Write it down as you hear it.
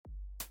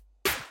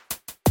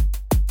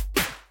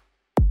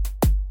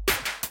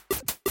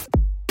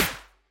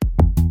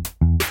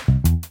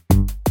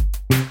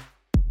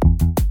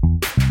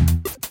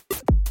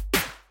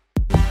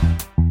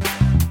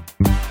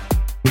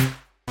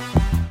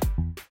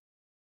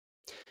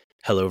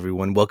Hello,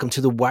 everyone. Welcome to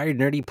the Wired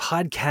Nerdy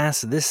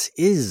Podcast. This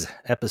is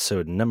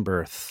episode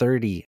number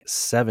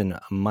 37.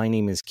 My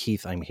name is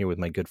Keith. I'm here with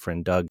my good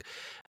friend, Doug.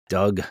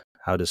 Doug,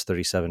 how does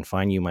 37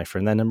 find you, my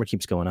friend? That number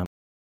keeps going up.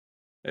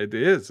 It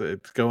is.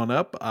 It's going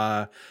up.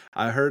 I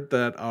heard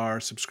that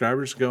our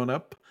subscribers are going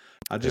up.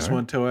 I just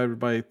want to tell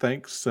everybody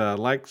thanks.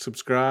 Like,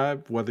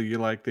 subscribe, whether you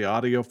like the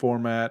audio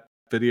format,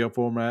 video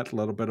format, a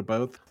little bit of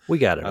both. We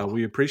got it all.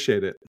 We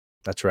appreciate it.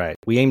 That's right.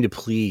 We aim to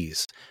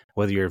please,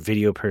 whether you're a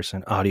video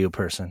person, audio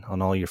person,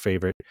 on all your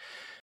favorite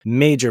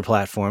major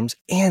platforms.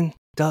 And,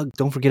 Doug,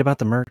 don't forget about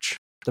the merch.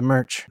 The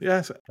merch.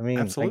 Yes, I mean,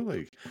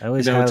 absolutely. I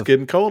always it's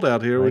getting cold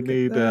out here. Like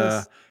we need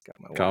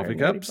coffee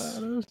cups.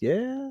 Bottles.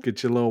 Yeah.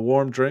 Get you a little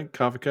warm drink,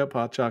 coffee cup,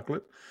 hot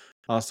chocolate.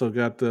 Also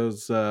got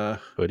those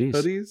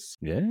hoodies.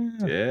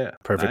 Yeah.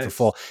 Perfect nice. for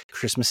fall.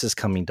 Christmas is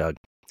coming, Doug.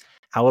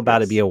 How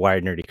about it be a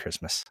Wired Nerdy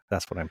Christmas?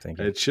 That's what I'm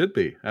thinking. It should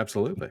be.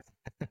 Absolutely.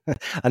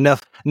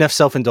 Enough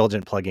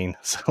self-indulgent plugging.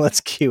 So let's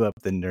cue up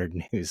the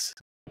nerd news.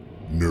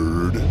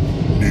 Nerd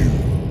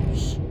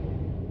news.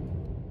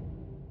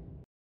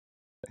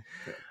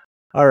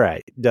 All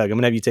right, Doug, I'm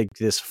going to have you take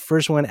this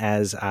first one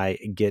as I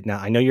get. Now,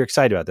 I know you're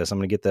excited about this. I'm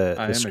going to get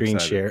the screen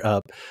share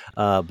up.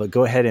 But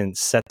go ahead and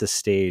set the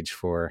stage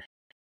for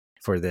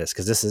this,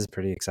 because this is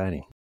pretty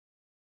exciting.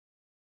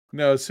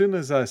 No, as soon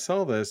as I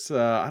saw this,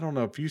 I don't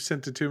know if you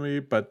sent it to me,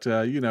 but,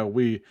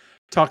 we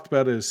talked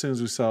about it as soon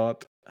as we saw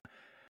it.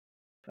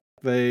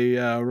 They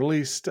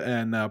released,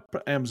 and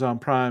Amazon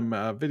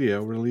Prime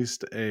Video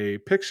released a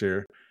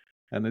picture,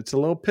 and it's a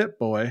little pit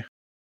boy,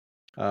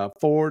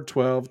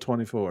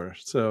 4/12/24.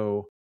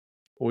 So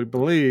we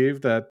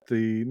believe that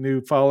the new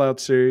Fallout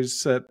series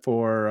set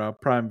for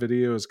Prime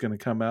Video is going to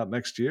come out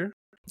next year.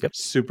 Yep.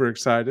 Super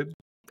excited.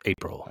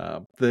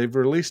 April. They've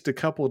released a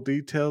couple of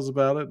details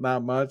about it,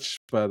 not much,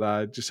 but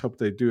I just hope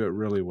they do it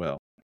really well.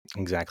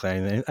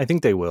 Exactly. I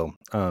think they will.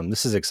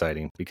 This is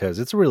exciting because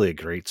it's really a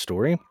great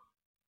story.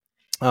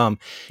 And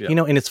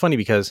it's funny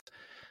because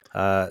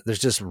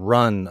there's this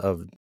run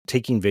of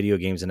taking video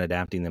games and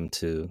adapting them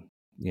to,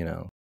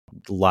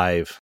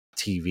 live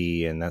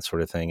TV and that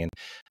sort of thing. And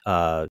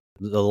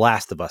The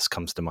Last of Us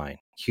comes to mind.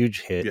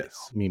 Huge hit. Yes.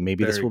 I mean,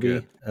 maybe this will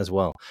be as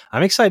well.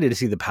 I'm excited to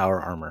see the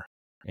power armor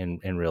in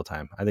real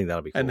time. I think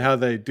that'll be cool. And how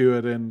they do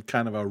it in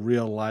kind of a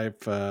real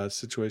life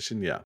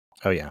situation. Yeah.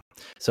 Oh, yeah.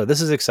 So this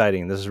is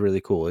exciting. This is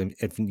really cool.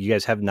 If you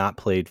guys have not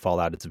played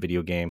Fallout, it's a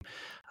video game.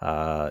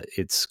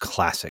 It's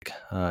classic.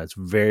 It's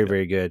very,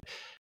 very good.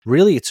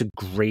 Really, it's a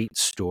great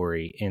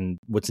story. And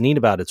what's neat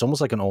about it, it's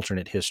almost like an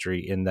alternate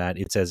history in that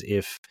it's as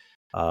if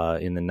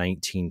in the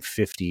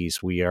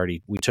 1950s,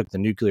 we took the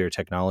nuclear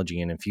technology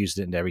and infused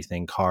it into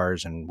everything,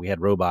 cars, and we had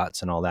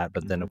robots and all that.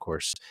 But then, of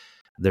course,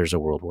 there's a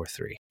World War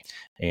III.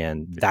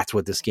 And that's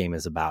what this game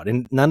is about.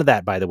 And none of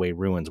that, by the way,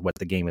 ruins what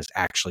the game is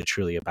actually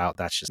truly about.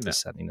 That's just the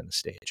setting and the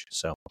stage.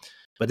 So,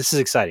 but this is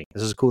exciting.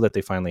 This is cool that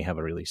they finally have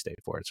a release date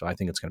for it. So I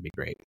think it's going to be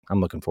great.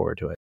 I'm looking forward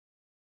to it.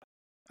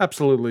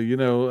 Absolutely.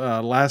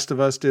 Last of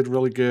Us did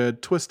really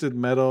good. Twisted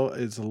Metal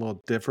is a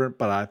little different,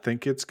 but I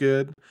think it's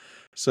good.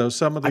 So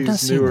some of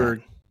these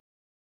newer,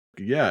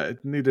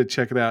 need to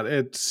check it out.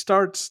 It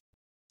starts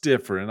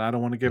different. I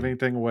don't want to give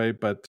anything away,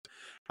 but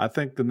I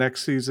think the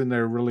next season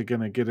they're really going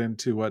to get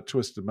into what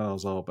Twisted Metal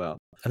is all about.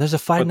 And there's a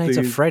Five Nights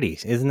at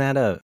Freddy's. Isn't that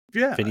a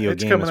video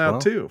it's game coming as well?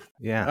 out too.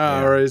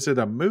 Yeah. Or is it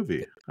a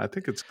movie? I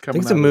think it's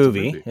coming out. It's a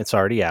movie. It's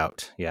already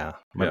out. Yeah.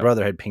 My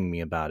brother had pinged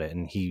me about it,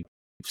 and he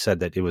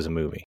said that it was a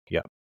movie.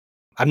 Yep.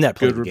 I've not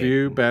played Good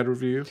review, bad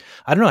review?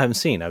 I don't know. I haven't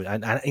seen. I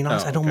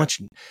don't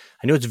much.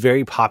 I know it's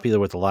very popular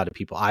with a lot of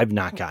people. I've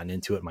not gotten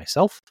into it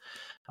myself.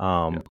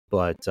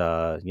 But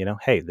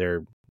hey,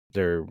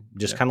 they're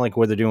just kind of like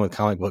what they're doing with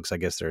comic books. I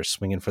guess they're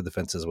swinging for the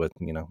fences with,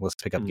 let's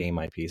pick up game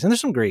IPs. And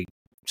there's some great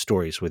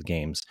stories with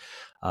games.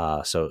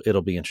 So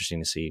it'll be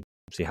interesting to see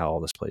how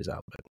all this plays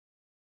out. But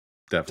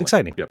definitely. It's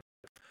exciting. Yep.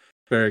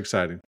 Very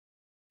exciting.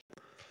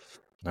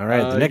 All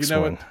right. The next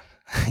one.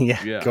 Go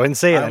ahead and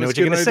say it. I know what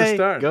you're going to say.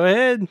 Go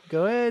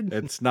ahead.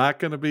 It's not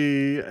going to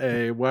be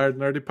a Wired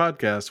Nerdy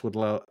podcast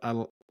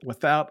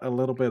without a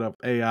little bit of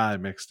AI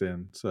mixed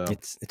in. So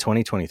it's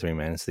 2023,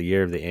 man. It's the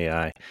year of the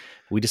AI.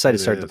 We decided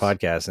to start the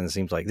podcast, and it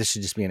seems like this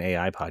should just be an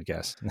AI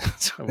podcast.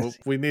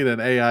 We need an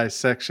AI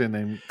section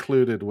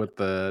included with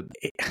the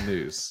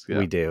news.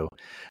 We do.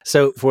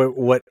 So for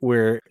what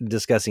we're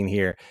discussing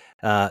here,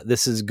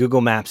 this is Google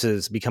Maps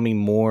is becoming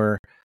more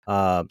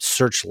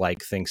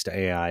search-like thanks to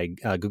AI.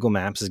 Google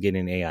Maps is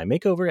getting an AI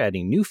makeover,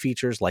 adding new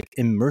features like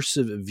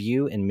immersive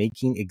view and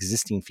making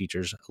existing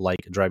features like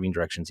driving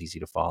directions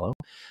easy to follow.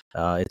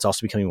 It's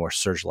also becoming more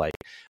search-like.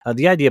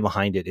 The idea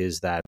behind it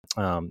is that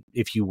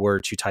if you were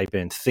to type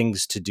in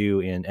things to do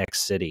in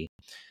X city,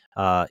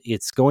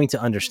 it's going to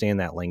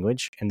understand that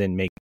language and then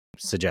make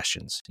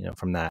suggestions,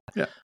 from that.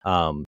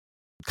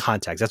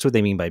 Context. That's what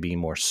they mean by being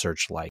more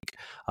search-like.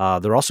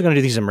 They're also going to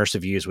do these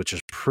immersive views, which is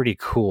pretty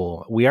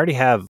cool. We already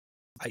have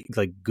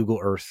like Google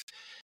Earth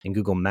and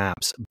Google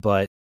Maps,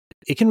 but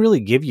it can really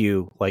give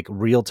you like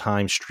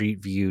real-time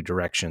street view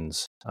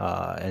directions,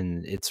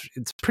 and it's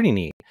pretty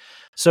neat.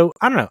 So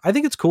I don't know. I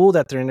think it's cool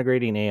that they're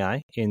integrating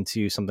AI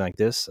into something like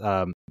this.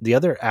 The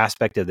other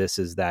aspect of this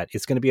is that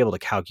it's going to be able to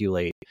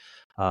calculate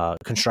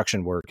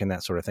construction work and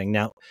that sort of thing.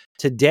 Now,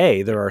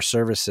 today there are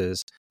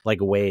services like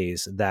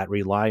Waze that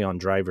rely on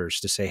drivers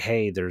to say,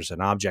 "Hey, there's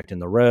an object in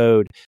the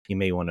road. You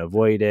may want to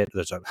avoid it."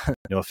 There's a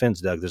no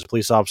offense, Doug. There's a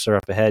police officer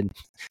up ahead.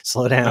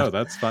 Slow down. No,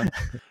 that's fine.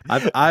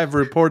 I've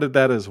reported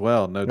that as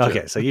well. No joke.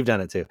 Okay, so you've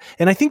done it too,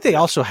 and I think they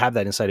also have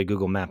that inside of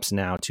Google Maps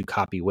now to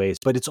copy Waze,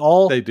 but it's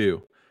all they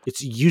do.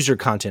 It's user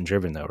content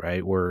driven though,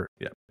 right? Where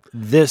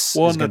this is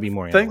going to be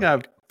more thing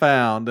I've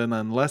found, and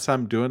unless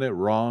I'm doing it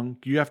wrong,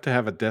 you have to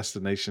have a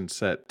destination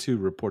set to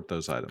report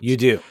those items. You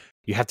do.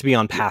 You have to be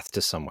on path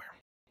to somewhere.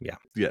 Yeah.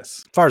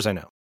 Yes. As far as I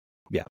know.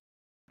 Yeah.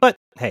 But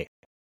hey,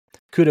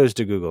 kudos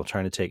to Google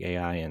trying to take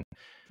AI and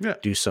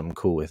do something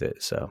cool with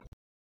it. So,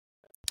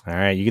 all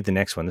right, you get the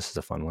next one. This is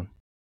a fun one.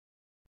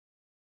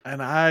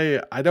 And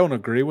I don't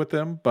agree with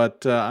them,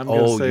 but I'm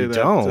going to say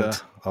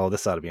that.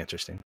 This ought to be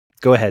interesting.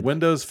 Go ahead.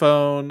 Windows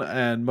Phone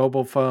and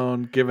mobile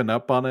phone giving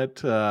up on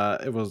it.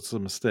 It was a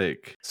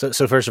mistake. So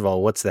first of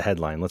all, what's the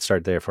headline? Let's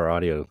start there for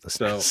audio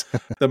listeners. So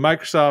the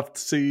Microsoft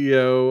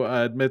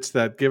CEO admits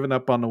that giving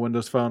up on the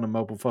Windows Phone and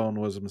mobile phone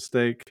was a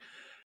mistake.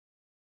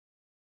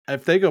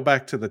 If they go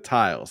back to the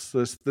tiles,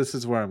 this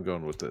is where I'm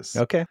going with this.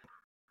 Okay.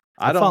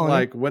 I don't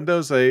like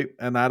Windows 8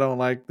 and I don't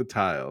like the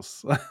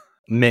tiles.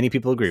 Many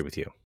people agree with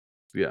you.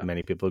 Yeah.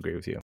 Many people agree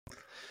with you.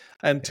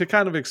 And to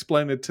kind of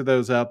explain it to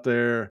those out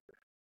there,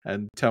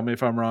 and tell me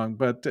if I'm wrong,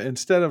 but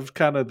instead of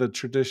kind of the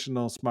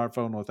traditional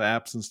smartphone with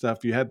apps and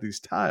stuff, you had these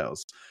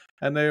tiles,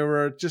 and they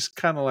were just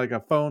kind of like a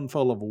phone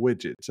full of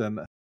widgets. And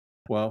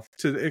well,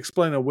 to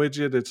explain a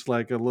widget, it's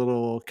like a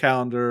little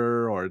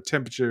calendar or a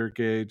temperature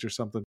gauge or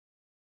something.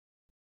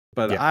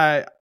 But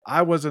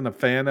I wasn't a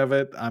fan of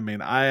it. I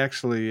mean, I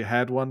actually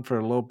had one for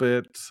a little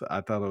bit.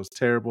 I thought it was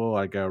terrible.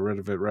 I got rid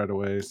of it right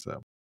away.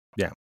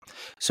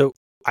 So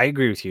I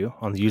agree with you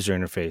on the user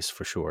interface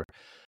for sure.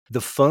 The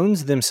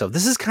phones themselves,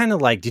 this is kind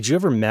of like, did you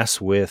ever mess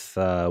with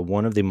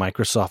one of the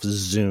Microsoft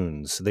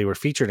Zunes? They were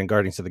featured in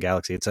Guardians of the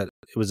Galaxy. It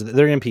was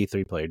their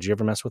MP3 player. Did you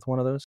ever mess with one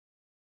of those?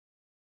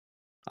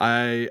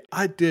 I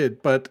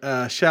did, but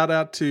shout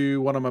out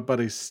to one of my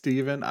buddies,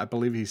 Steven. I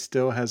believe he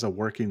still has a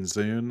working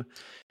Zune.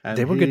 And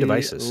they were good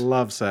devices.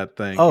 Loves that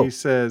thing. He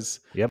says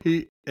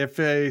if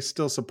they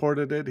still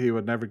supported it, he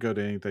would never go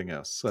to anything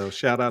else. So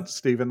shout out to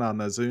Steven on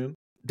the Zune.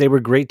 They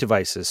were great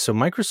devices. So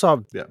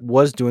Microsoft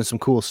was doing some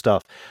cool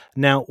stuff.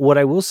 Now, what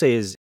I will say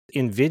is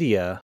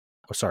NVIDIA,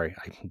 I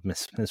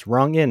missed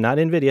wrong in, not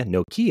NVIDIA,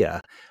 Nokia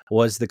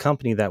was the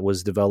company that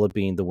was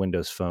developing the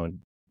Windows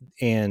Phone.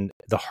 And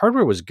the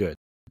hardware was good.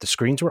 The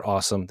screens were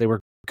awesome. They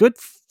were good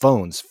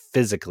phones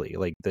physically.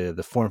 Like the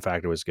form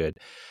factor was good.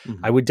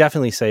 Mm-hmm. I would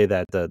definitely say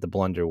that the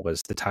blunder was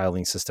the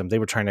tiling system. They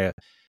were trying to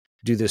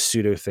do this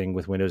pseudo thing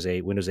with Windows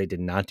 8. Windows 8 did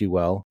not do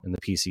well in the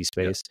PC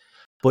space.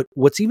 But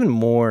what's even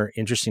more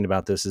interesting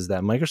about this is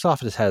that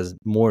Microsoft has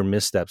more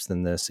missteps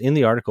than this. In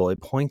the article,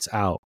 it points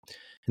out,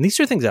 and these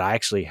are things that I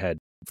actually had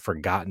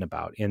forgotten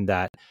about, in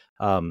that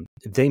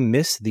they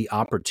missed the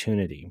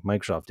opportunity,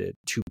 Microsoft did,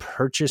 to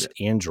purchase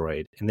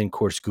Android, and then, of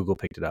course, Google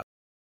picked it up.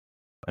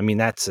 I mean,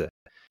 that's a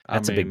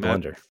big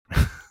blunder.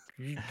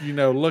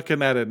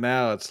 Looking at it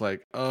now, it's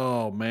like,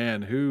 oh,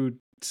 man, who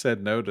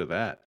said no to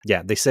that?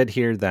 Yeah, they said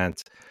here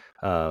that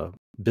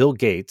Bill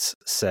Gates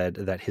said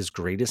that his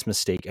greatest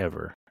mistake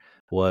ever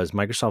was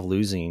Microsoft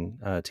losing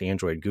to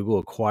Android. Google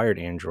acquired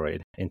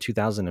Android in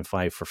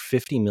 2005 for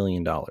 $50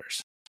 million.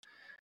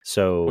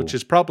 So, which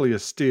is probably a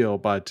steal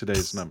by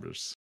today's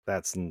numbers.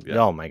 That's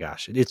oh my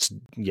gosh!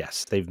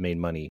 They've made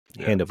money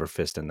hand over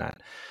fist in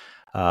that.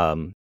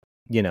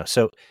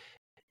 So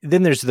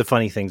then there's the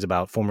funny things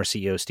about former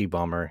CEO Steve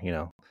Ballmer,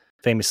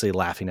 famously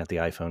laughing at the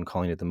iPhone,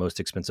 calling it the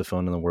most expensive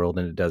phone in the world,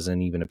 and it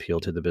doesn't even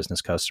appeal to the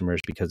business customers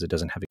because it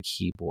doesn't have a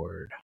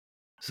keyboard.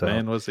 So,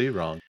 man, was he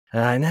wrong?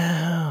 I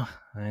know.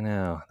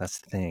 That's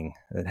the thing.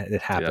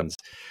 It happens.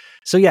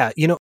 Yep.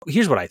 So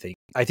here's what I think.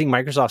 I think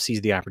Microsoft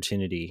sees the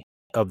opportunity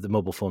of the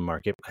mobile phone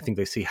market. I think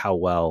they see how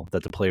well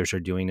that the players are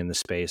doing in the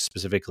space,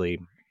 specifically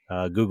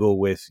Google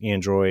with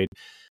Android,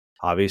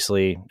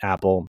 obviously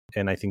Apple,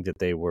 and I think that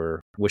they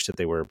wish that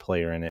they were a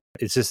player in it.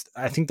 It's just,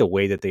 I think the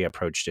way that they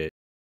approached it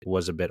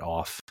was a bit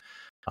off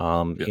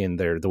in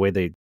the way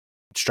they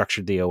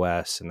structured the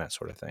OS and that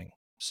sort of thing.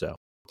 So,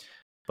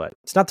 but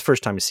it's not the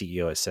first time a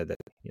CEO has said that,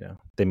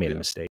 they made a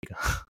mistake.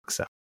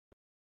 So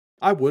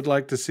I would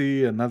like to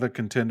see another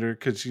contender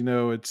because,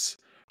 it's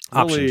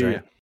options, really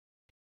right?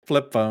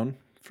 Flip phone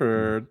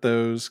for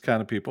those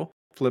kind of people.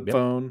 Flip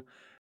phone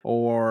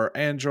or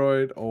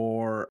Android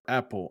or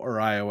Apple or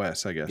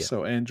iOS, I guess. Yeah.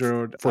 So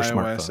Android, for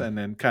iOS, and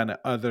then kind of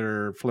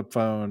other flip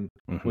phone,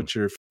 which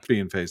are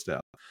being phased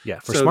out. Yeah,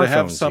 for so smartphones, they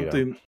have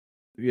something.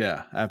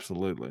 Yeah,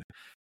 absolutely.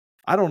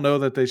 I don't know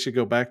that they should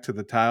go back to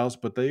the tiles,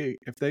 but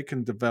if they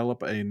can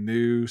develop a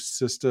new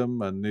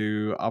system, a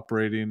new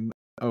operating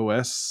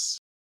OS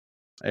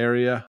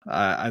area,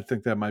 I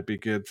think that might be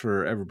good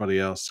for everybody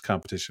else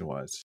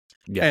competition-wise.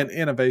 and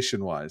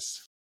innovation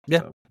wise.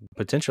 Yeah,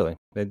 potentially.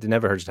 It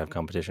never hurts to have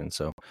competition.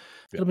 So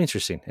it'll be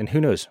interesting. And who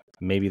knows?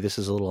 Maybe this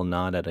is a little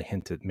nod at a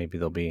hint that maybe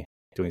they'll be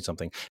doing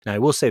something. Now, I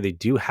will say they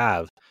do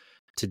have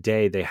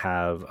today. They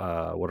have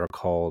what are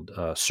called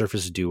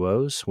Surface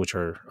Duos, which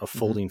are a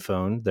folding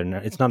phone. They're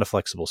not. It's not a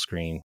flexible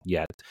screen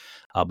yet,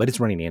 but it's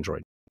running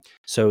Android.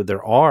 So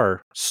there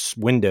are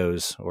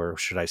Windows, or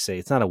should I say,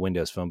 it's not a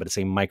Windows phone, but it's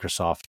a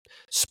Microsoft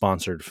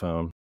sponsored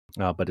phone,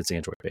 but it's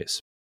Android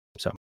based.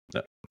 So.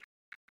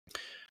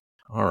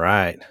 All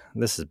right.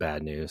 This is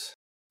bad news.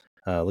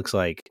 Looks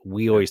like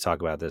we always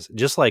talk about this.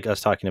 Just like us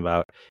talking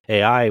about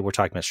AI, we're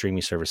talking about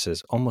streaming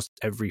services. Almost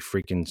every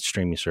freaking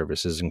streaming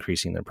service is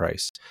increasing their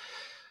price.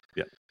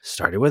 Yeah.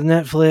 Started with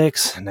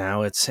Netflix.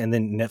 And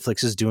then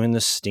Netflix is doing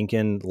this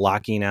stinking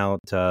locking out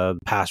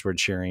password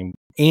sharing,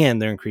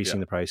 and they're increasing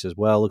the price as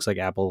well. Looks like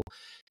Apple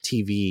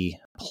TV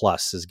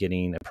Plus is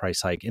getting a price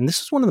hike. And this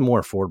is one of the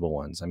more affordable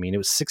ones. I mean, it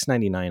was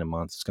 $6.99 a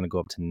month. It's going to go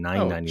up to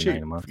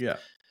 $9.99 a month. Yeah.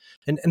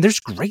 And there's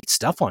great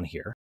stuff on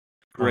here.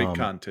 Great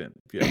content.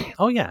 Yeah.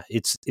 Oh yeah,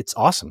 it's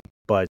awesome,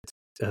 but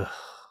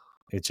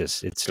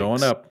it's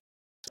going up.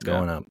 It's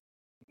going up.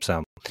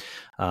 So,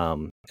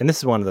 and this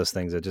is one of those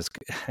things that just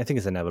I think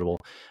is inevitable.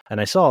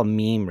 And I saw a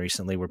meme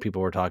recently where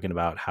people were talking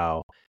about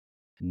how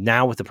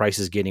now with the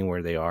prices getting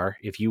where they are,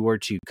 if you were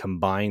to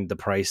combine the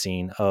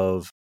pricing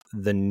of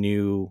the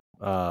new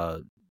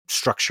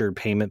structured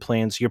payment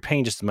plans, you're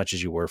paying just as much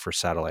as you were for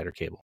satellite or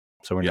cable.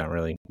 So we're not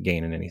really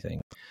gaining anything.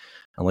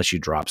 Unless you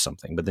drop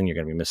something, but then you're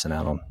going to be missing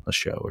out on a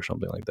show or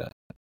something like that.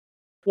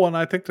 Well, and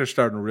I think they're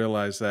starting to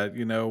realize that,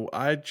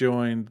 I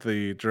joined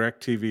the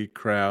DirecTV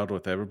crowd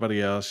with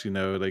everybody else.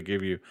 They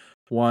give you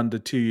 1 to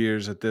 2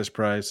 years at this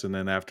price, and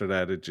then after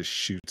that, it just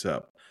shoots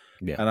up.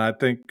 Yeah. And I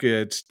think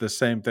it's the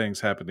same things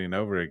happening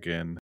over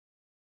again.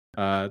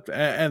 But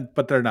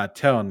they're not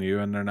telling you,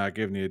 and they're not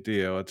giving you a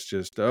deal. It's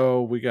just,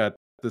 we got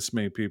this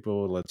many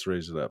people, let's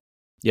raise it up.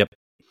 Yep.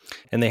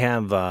 And they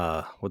have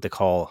what they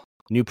call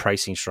new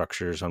pricing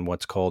structures on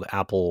what's called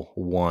Apple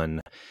One.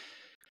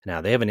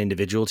 Now they have an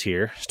individual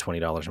tier, it's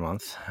 $20 a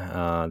month.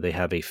 They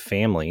have a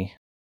family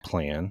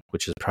plan,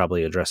 which is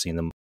probably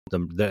addressing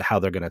how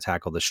they're going to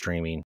tackle the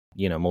streaming,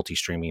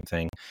 multi-streaming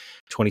thing.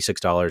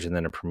 $26, and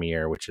then a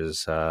Premiere, which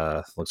is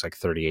looks like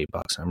 $38.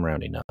 I'm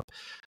rounding up.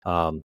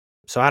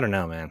 So I don't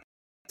know, man.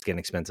 It's getting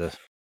expensive.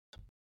 I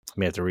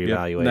may have to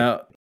reevaluate.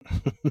 Now,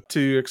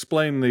 to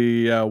explain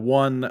the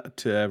One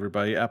to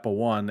everybody, Apple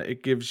One,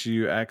 it gives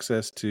you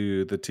access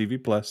to the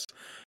TV Plus,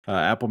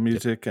 Apple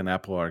Music, and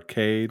Apple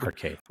Arcade.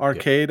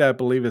 Arcade, I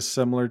believe, is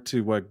similar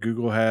to what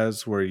Google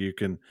has, where you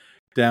can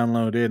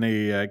download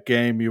any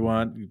game you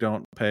want. You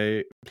don't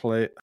play.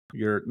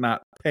 You're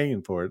not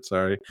paying for it,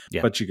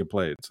 but you can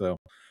play it. So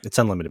it's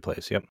unlimited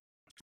plays. Yep.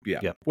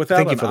 Yeah.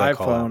 Without an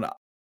iPhone.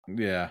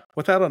 Yeah.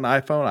 Without an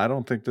iPhone, I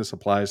don't think this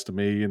applies to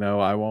me.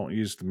 I won't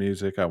use the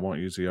music. I won't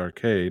use the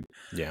arcade.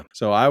 Yeah.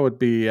 So I would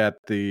be at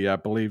the, I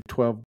believe,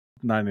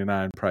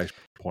 $12.99 price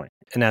point.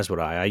 And as would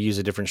I. I use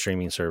a different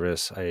streaming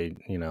service.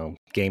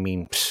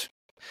 Gaming.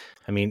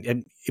 I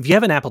mean, if you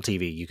have an Apple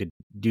TV, you could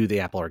do the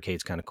Apple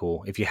Arcade's kind of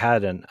cool. If you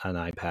had an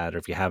iPad, or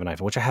if you have an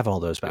iPhone, which I have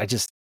all those, but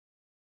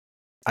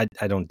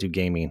I don't do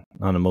gaming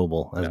on a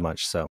mobile as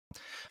much. So,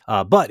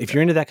 but if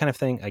you're into that kind of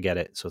thing, I get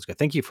it. So it's good.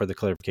 Thank you for the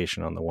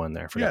clarification on the one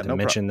there. I forgot to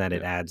mention that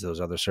it adds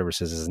those other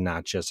services is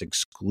not just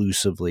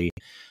exclusively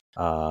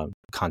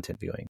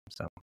content viewing.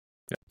 So,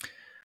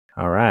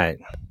 all right.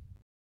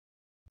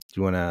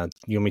 You want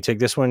me to take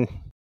this one?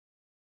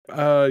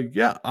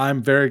 Yeah,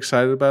 I'm very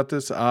excited about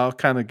this. I'll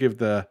kind of give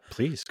the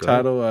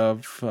title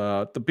of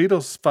the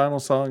Beatles' final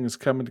song is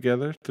coming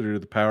together through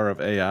the power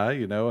of AI.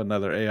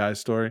 Another AI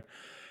story.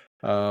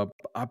 I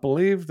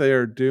believe they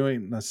are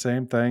doing the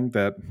same thing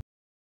that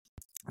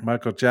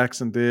Michael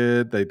Jackson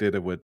did. They did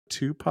it with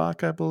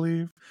Tupac, I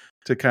believe,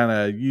 to kind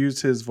of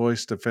use his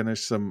voice to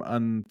finish some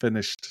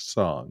unfinished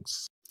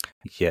songs.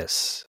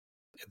 Yes,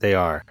 they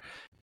are.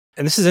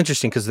 And this is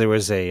interesting because there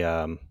was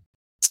a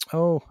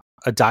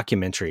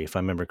documentary, if I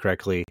remember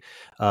correctly,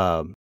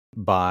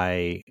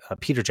 by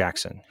Peter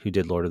Jackson, who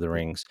did Lord of the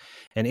Rings.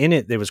 And in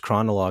it, there was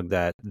chronologue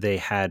that they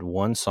had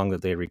one song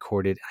that they had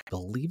recorded. I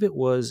believe it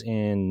was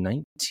in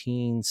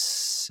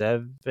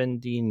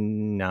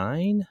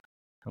 1979.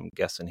 I'm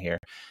guessing here.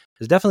 It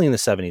was definitely in the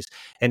 70s.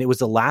 And it was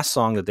the last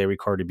song that they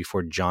recorded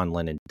before John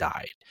Lennon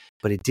died.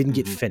 But it didn't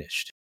get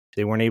finished.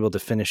 They weren't able to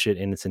finish it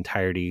in its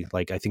entirety.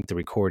 Like, I think the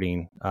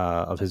recording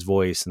of his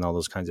voice and all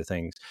those kinds of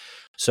things.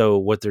 So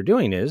what they're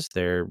doing is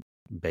they're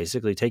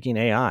basically taking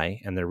AI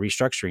and they're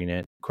restructuring it.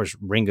 Of course,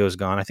 Ringo's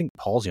gone. I think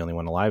Paul's the only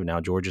one alive now.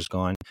 George is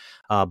gone.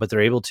 But they're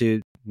able to,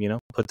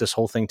 put this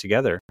whole thing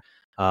together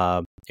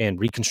and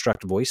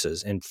reconstruct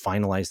voices and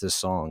finalize this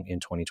song in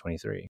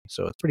 2023.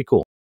 So it's pretty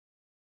cool.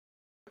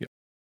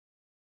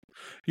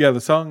 Yeah, the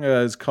song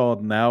is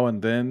called Now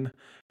and Then.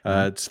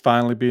 It's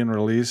finally being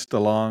released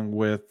along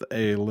with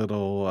a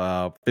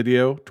little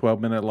video,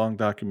 12-minute long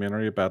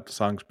documentary about the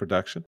song's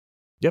production.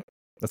 Yep,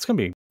 that's going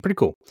to be pretty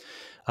cool.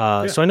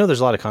 So I know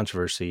there's a lot of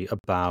controversy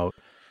about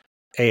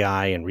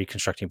AI and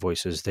reconstructing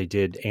voices. They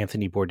did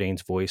Anthony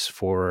Bourdain's voice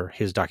for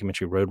his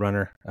documentary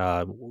Roadrunner.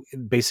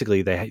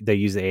 Basically, they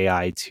used the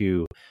AI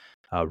to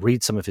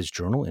read some of his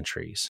journal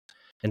entries,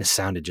 and it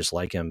sounded just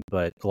like him.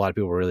 But a lot of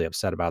people were really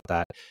upset about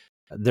that.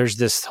 There's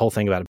this whole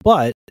thing about it.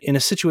 But in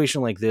a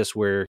situation like this,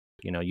 where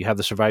you have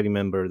the surviving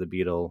member of the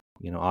Beatle,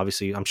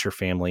 obviously, I'm sure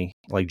family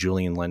like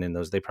Julian Lennon,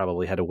 they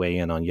probably had to weigh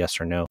in on yes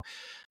or no.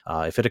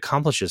 If it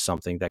accomplishes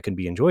something that can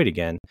be enjoyed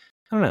again,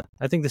 I don't know.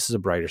 I think this is a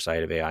brighter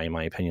side of AI, in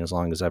my opinion, as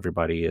long as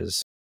everybody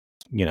is,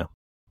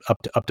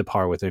 up to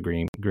par with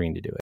agreeing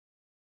to do it.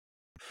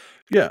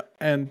 Yeah,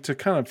 and to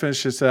kind of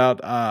finish this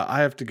out, I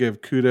have to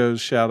give kudos,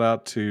 shout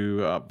out to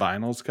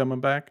vinyls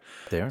coming back.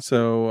 They are.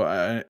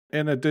 So,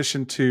 in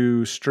addition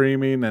to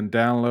streaming and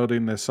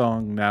downloading the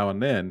song now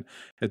and then,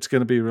 it's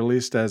going to be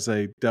released as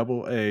a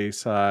double A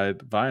side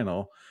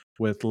vinyl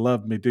with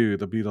 "Love Me Do,"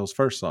 the Beatles'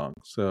 first song.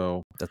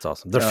 So that's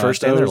awesome. Their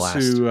first and their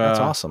last. That's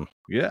awesome.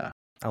 Yeah,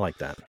 I like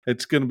that.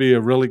 It's going to be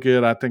a really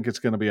good. I think it's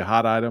going to be a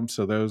hot item.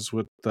 So those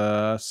with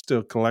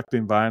still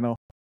collecting vinyl,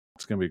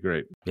 it's gonna be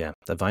great. Yeah,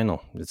 the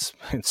vinyl. It's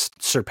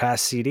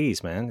surpassed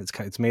CDs, man.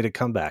 It's made a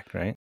comeback,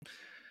 right?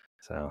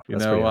 So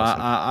that's pretty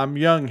awesome. I'm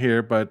young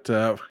here, but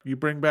you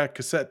bring back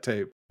cassette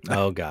tape.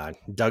 Oh God,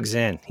 Doug's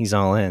in. He's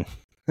all in.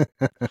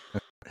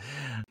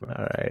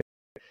 All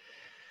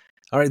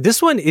right.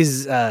 This one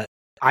is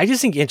I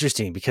just think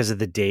interesting because of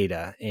the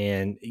data,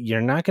 and you're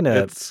not gonna.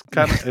 It's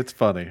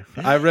funny.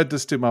 I read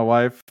this to my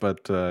wife,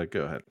 but go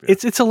ahead. Yeah.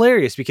 It's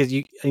hilarious because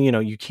you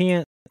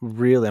can't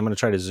really. I'm gonna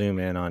try to zoom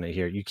in on it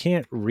here. You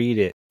can't read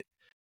it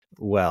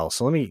well,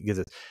 so let me get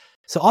this.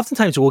 So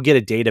oftentimes we'll get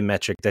a data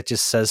metric that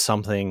just says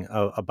something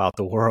about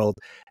the world,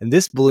 and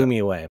this blew me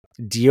away.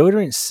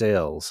 Deodorant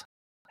sales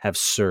have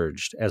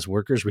surged as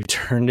workers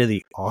return to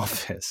the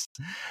office.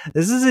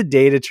 This is a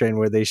data trend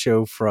where they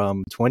show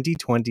from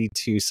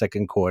 2022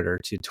 second quarter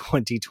to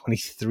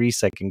 2023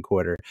 second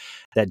quarter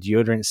that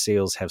deodorant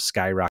sales have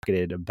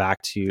skyrocketed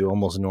back to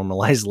almost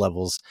normalized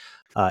levels,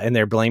 and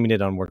they're blaming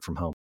it on work from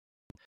home.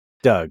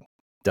 Doug,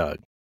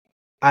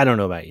 I don't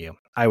know about you.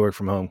 I work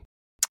from home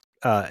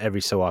every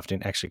so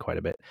often, actually quite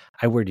a bit.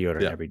 I wear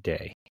deodorant every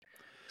day.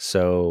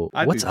 So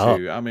what's up?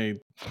 Too. I mean,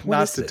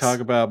 not to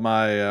talk about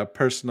my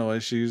personal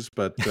issues,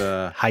 but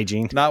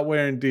hygiene. Not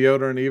wearing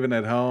deodorant even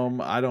at home.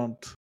 I don't.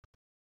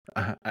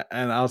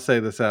 And I'll say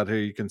this out here.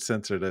 You can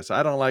censor this.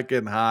 I don't like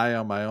getting high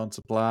on my own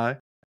supply.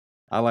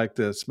 I like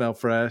to smell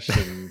fresh,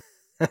 and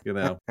I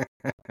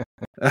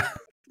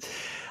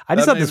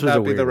just thought this was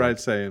a weird. Be the right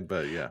saying,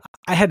 but yeah,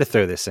 I had to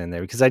throw this in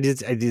there because I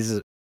did.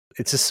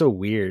 It's just so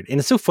weird. And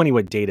it's so funny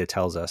what data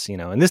tells us,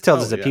 and this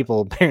tells us that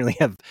people apparently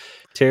have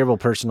terrible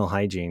personal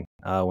hygiene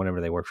whenever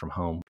they work from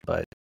home.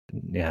 But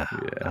yeah.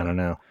 I don't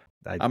know.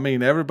 I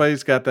mean,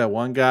 everybody's got that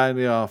one guy in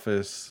the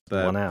office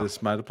that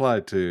this might apply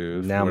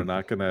to. Now, we're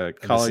not going to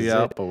call you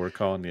out, but we're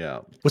calling you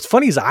out. What's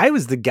funny is I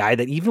was the guy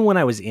that even when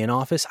I was in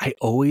office, I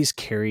always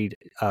carried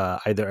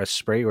either a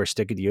spray or a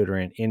stick of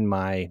deodorant in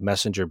my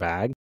messenger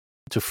bag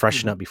to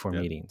freshen up before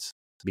meetings.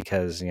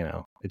 Because,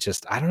 it's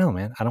just, I don't know,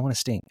 man. I don't want to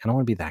stink. I don't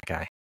want to be that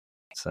guy.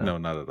 So, no,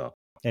 not at all.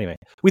 Anyway,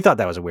 we thought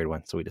that was a weird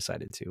one, so we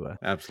decided to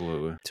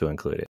absolutely to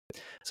include it.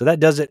 So that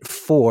does it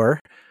for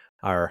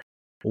our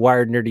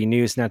Wired Nerdy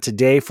News. Now,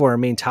 today for our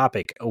main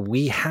topic,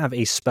 we have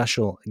a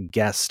special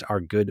guest,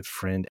 our good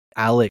friend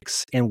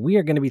Alex, and we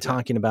are going to be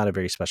talking about a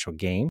very special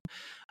game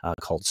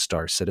called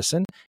Star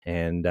Citizen,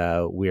 and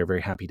we are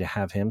very happy to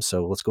have him.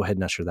 So let's go ahead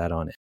and usher that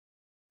on in.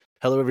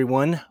 Hello,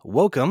 everyone.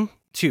 Welcome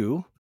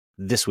to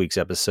this week's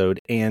episode,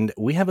 and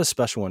we have a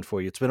special one for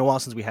you. It's been a while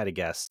since we had a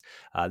guest.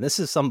 This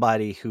is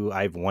somebody who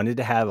I've wanted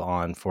to have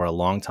on for a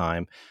long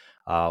time.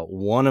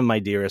 One of my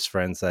dearest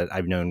friends that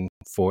I've known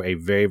for a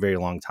very, very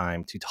long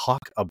time to talk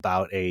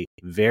about a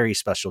very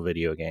special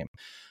video game.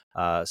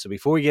 So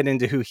before we get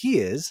into who he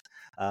is,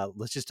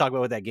 let's just talk about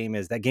what that game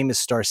is. That game is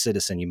Star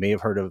Citizen. You may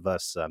have heard of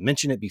us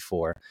mention it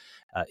before.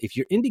 If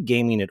you're into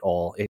gaming at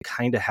all, it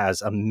kind of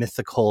has a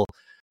mythical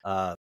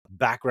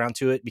background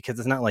to it because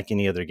it's not like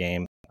any other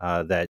game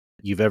that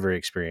you've ever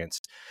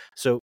experienced.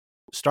 So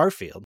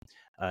Starfield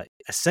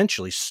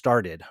essentially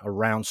started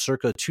around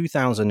circa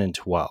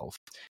 2012.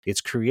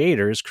 Its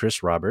creators,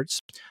 Chris Roberts,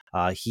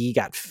 he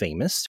got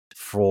famous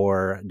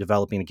for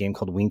developing a game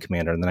called Wing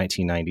Commander in the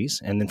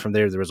 1990s. And then from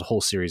there was a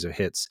whole series of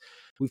hits.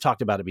 We've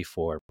talked about it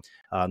before.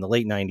 In the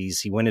late 90s,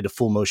 he went into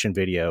full motion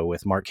video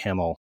with Mark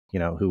Hamill,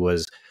 who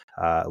was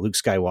Luke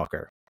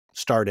Skywalker,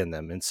 starred in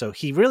them. And so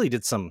he really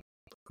did some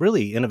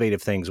really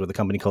innovative things with a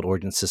company called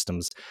Origin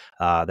Systems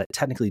that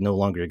technically no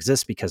longer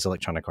exists because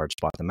Electronic Arts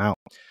bought them out.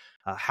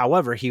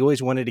 However, he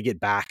always wanted to get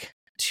back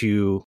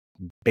to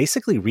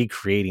basically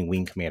recreating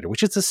Wing Commander,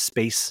 which is a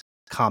space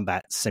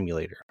combat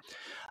simulator.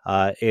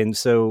 And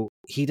so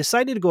he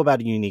decided to go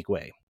about a unique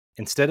way.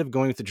 Instead of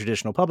going with the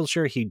traditional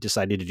publisher, he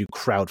decided to do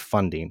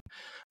crowdfunding,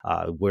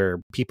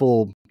 where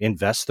people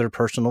invest their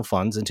personal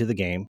funds into the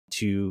game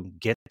to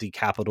get the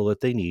capital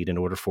that they need in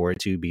order for it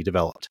to be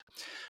developed.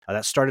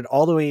 That started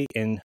all the way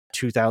in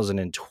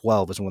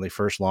 2012 is when they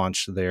first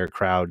launched their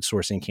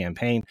crowdsourcing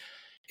campaign.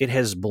 It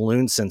has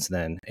ballooned since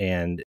then,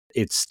 and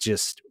it's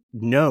just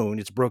known,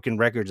 it's broken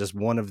records as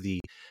one of the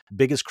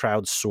biggest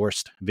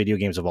crowdsourced video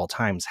games of all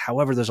times.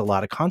 However, there's a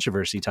lot of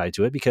controversy tied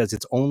to it because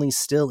it's only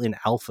still in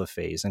alpha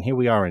phase, and here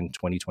we are in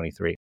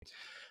 2023.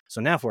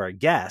 So now for our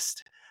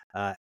guest,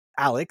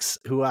 Alex,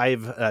 who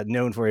I've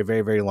known for a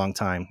very, very long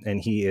time,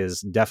 and he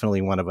is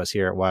definitely one of us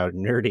here at Wild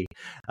Nerdy.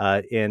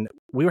 And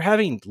we were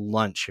having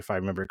lunch, if I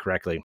remember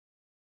correctly,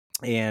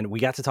 and we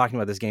got to talking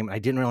about this game. I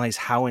didn't realize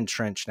how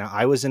entrenched. Now,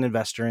 I was an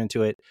investor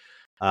into it,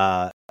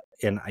 and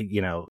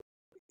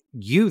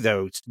you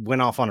though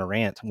went off on a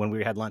rant when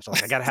we had lunch.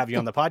 Like, I got to have you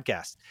on the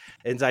podcast,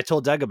 and I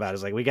told Doug about it. I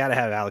was like, we got to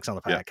have Alex on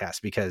the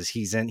podcast because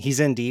he's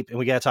in deep, and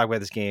we got to talk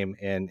about this game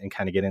and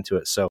kind of get into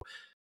it. So,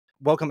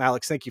 welcome,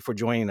 Alex. Thank you for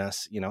joining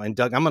us. And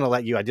Doug, I'm going to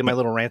let you. I did my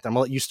little rant. I'm going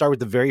to let you start with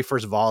the very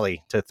first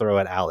volley to throw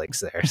at Alex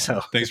there. So,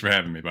 thanks for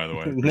having me. By the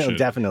way, no,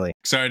 definitely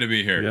excited to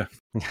be here.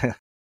 Yeah.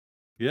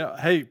 Yeah.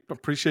 Hey,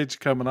 appreciate you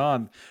coming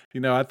on.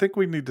 I think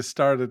we need to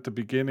start at the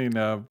beginning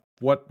of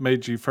what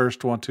made you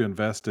first want to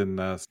invest in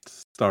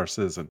Star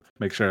Citizen.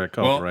 Make sure I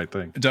call the right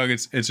thing. Doug,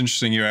 it's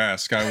interesting you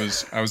ask. I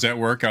was at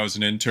work. I was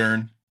an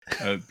intern.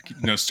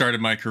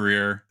 Started my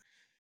career,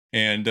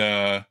 and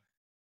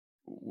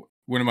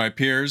one of my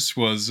peers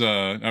was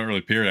not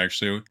really peer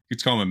actually. You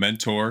could call him a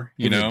mentor.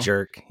 He was a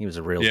jerk. He was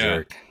a real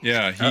jerk.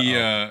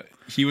 Yeah.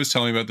 He was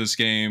telling me about this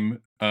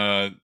game.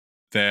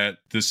 That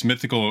this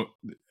mythical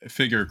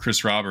figure,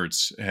 Chris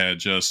Roberts, had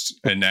just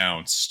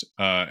announced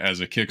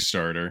as a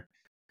Kickstarter.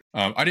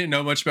 I didn't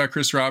know much about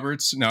Chris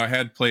Roberts. Now, I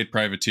had played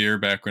Privateer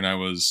back when I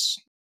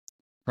was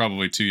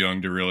probably too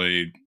young to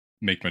really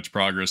make much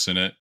progress in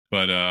it.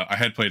 But I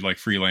had played like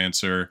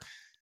Freelancer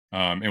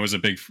and was a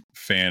big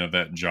fan of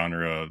that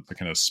genre, the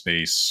kind of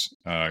space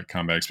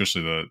combat,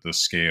 especially the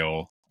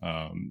scale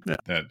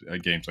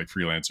that games like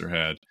Freelancer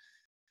had.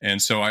 And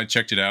so I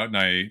checked it out,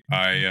 and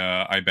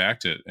I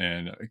backed it.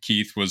 And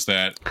Keith was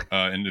that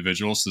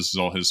individual, so this is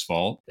all his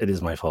fault. It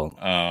is my fault.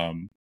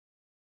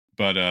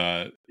 But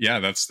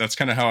that's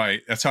kind of how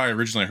I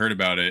originally heard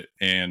about it.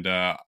 And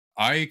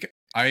I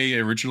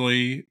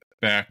originally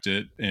backed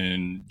it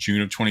in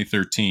June of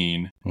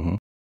 2013,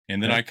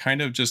 and then I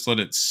kind of just let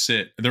it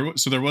sit.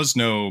 There was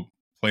no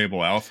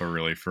playable alpha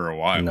really for a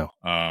while. No,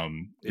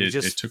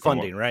 it took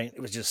funding, right? It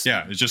was just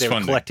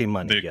funding. Collecting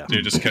money.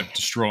 They just kept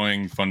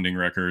destroying funding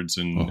records,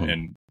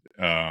 and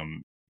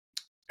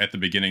at the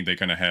beginning they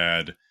kind of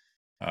had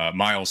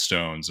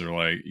milestones. They're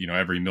like,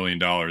 every $1 million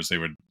they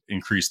would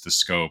increase the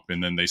scope,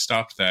 and then they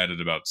stopped that at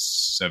about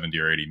 $70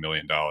 or $80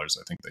 million. I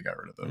think they got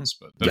rid of those,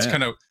 but that's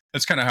kind of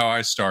how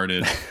I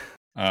started.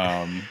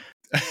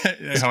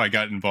 How I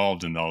got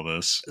involved in all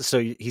this. So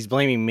he's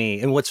blaming me,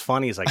 and what's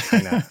funny is I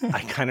kind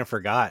of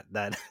forgot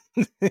that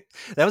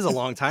that was a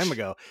long time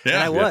ago.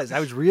 Yeah, and I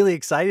was really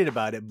excited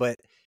about it, but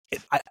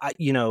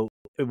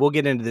we'll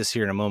get into this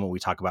here in a moment. We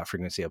talk about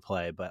frequency of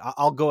play, but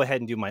I'll go ahead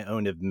and do my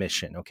own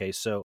admission. Okay,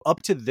 so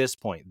up to this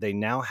point, they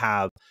now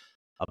have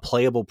a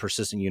playable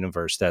persistent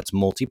universe that's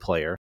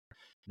multiplayer.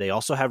 They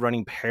also have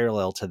running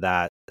parallel to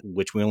that,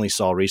 which we only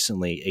saw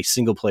recently, a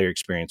single player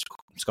experience.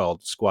 It's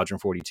called Squadron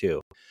 42.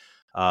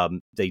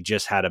 They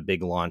just had a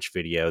big launch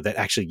video that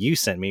actually you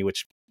sent me,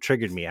 which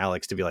triggered me,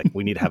 Alex, to be like,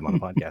 we need to have him on the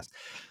podcast.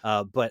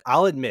 But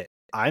I'll admit,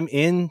 I'm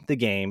in the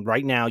game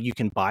right now. You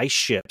can buy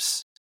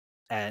ships,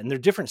 and they're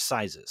different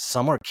sizes.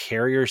 Some are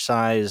carrier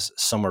size,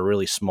 some are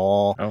really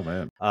small. Oh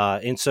man!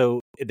 And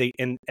so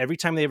every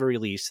time they have a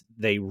release,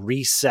 they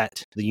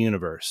reset the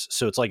universe.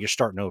 So it's like you're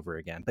starting over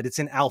again. But it's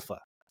in alpha.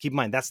 Keep in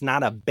mind, that's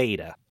not a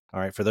beta. All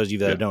right, for those of you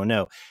that don't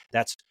know,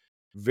 that's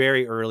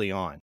very early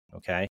on.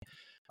 Okay.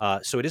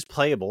 So it is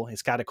playable.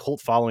 It's got a cult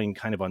following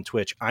kind of on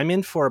Twitch. I'm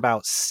in for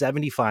about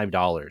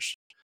 $75.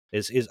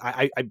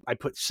 I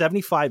put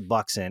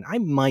 $75 in.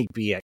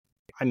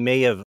 I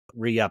may have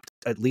re-upped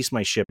at least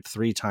my ship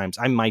 3 times.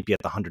 I might be at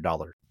the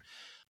 $100,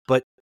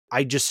 but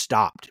I just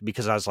stopped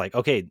because I was like,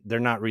 okay,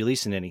 they're not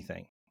releasing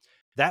anything.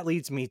 That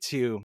leads me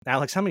to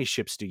Alex. How many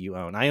ships do you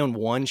own? I own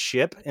 1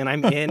 ship, and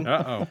I'm in.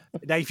 Now,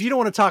 if you don't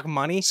want to talk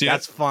money,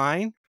 that's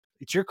fine.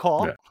 It's your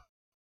call. Yeah.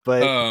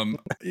 But I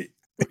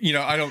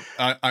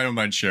don't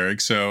mind sharing.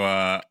 So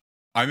I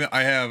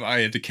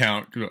had to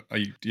count.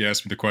 You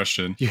asked me the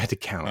question. You had to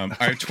count.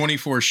 I have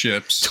 24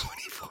 ships.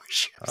 24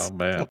 ships. Oh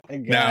man! Oh,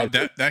 now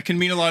that can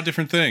mean a lot of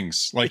different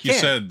things. Like you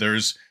said,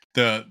 there's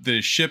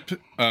the ship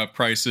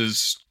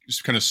prices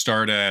just kind of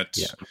start at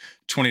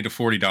 $20 to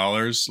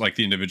 $40, like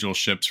the individual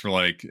ships for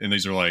and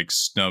these are like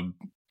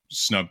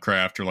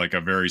snubcraft or like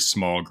a very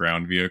small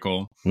ground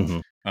vehicle.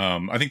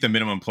 I think the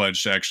minimum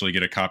pledge to actually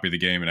get a copy of the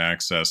game and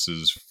access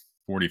is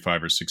 $45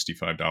 or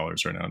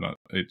 $65 right now.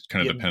 It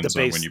kind of depends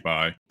on when you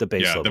buy the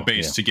base. Level, the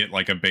base to get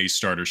like a base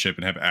starter ship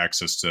and have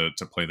access to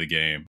play the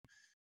game.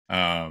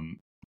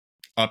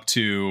 Up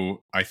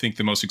to, I think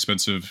the most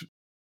expensive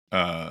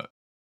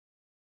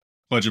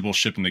pledgeable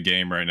ship in the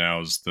game right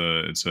now is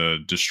it's a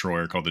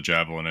destroyer called the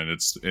Javelin, and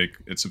it's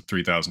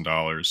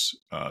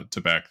 $3,000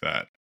 to back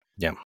that.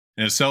 Yeah,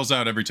 and it sells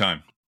out every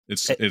time.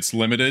 It's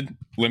limited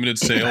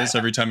sales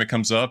every time it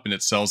comes up, and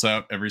it sells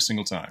out every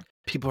single time.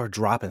 People are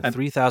dropping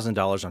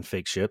 $3,000 on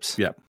fake ships.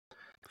 Yeah.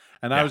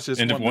 And I was just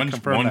and wanting to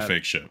confirm one that.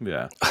 fake ship.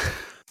 Yeah.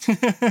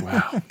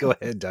 Wow. Go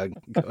ahead, Doug.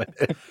 Go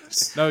ahead.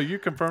 No, you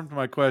confirmed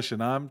my question.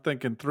 I'm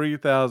thinking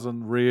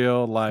 3,000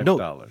 real life No,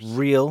 dollars.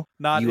 real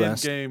Not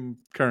US. in-game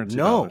currency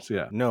No, dollars.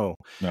 Yeah. no.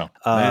 Man.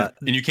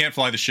 And you can't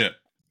fly the ship.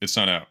 It's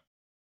not out.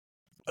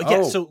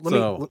 Yeah, so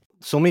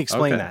let me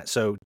explain okay. that.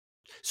 So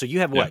you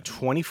have what,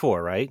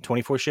 24, right?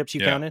 24 ships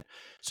you counted?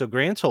 So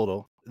grand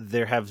total,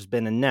 there have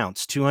been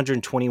announced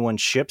 221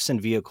 ships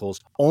and vehicles.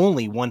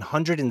 Only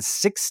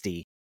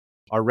 160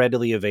 are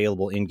readily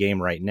available in game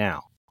right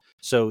now.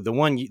 So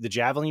the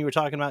Javelin you were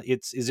talking about,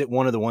 is it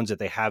one of the ones that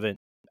they haven't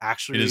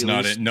actually It is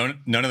released? not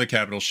none of the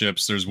capital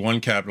ships. There's one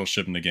capital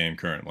ship in the game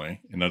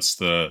currently, and that's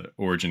the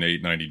Origin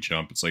 890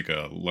 Jump. It's like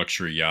a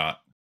luxury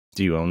yacht.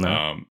 Do you own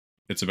that?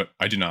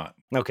 I do not.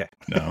 Okay.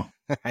 No.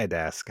 I had to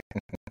ask.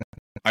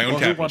 I own who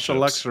capital wants ships. a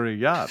luxury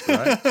yacht,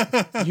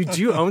 right? You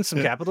do own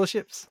some capital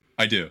ships?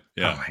 I do,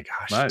 yeah. Oh my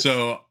gosh. Nice.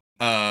 So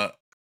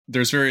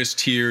there's various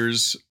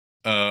tiers.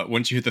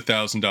 Once you hit the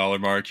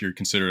 $1,000 mark, you're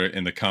considered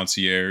in the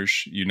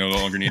concierge. You no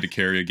longer need to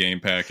carry a game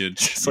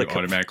package. You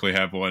automatically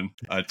have one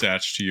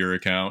attached to your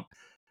account.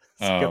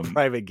 It's like a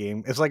private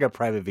game. It's like a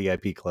private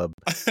VIP club.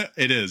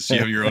 It is. You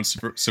have your own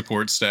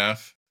support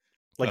staff.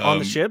 Like on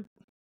the ship?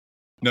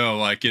 No,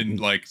 like in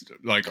like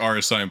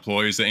RSI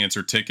employees that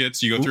answer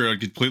tickets. You go through a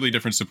completely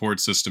different support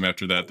system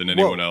after that than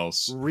anyone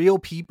else. Real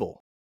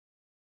people.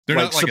 They're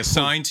not like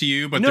assigned to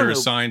you, but they're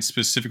assigned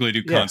specifically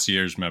to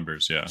concierge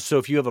members. Yeah. So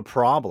if you have a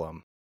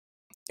problem,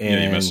 you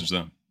message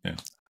them. Yeah.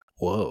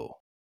 Whoa.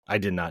 I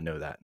did not know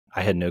that.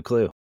 I had no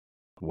clue.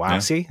 Wow. Yeah.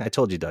 See, I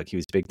told you, Doug, he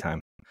was big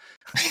time.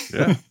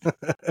 Yeah.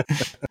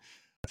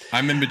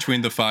 I'm in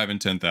between the $5,000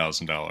 and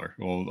 $10,000.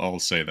 Well, I'll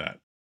say that.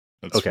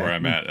 That's where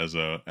I'm at as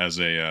a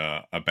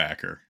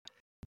backer.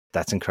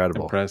 That's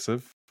incredible.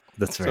 Impressive.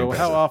 That's very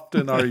impressive. How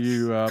often are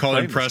you call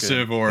it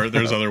impressive, or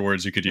there's other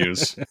words you could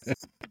use.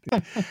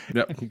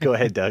 Yep. Go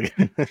ahead, Doug.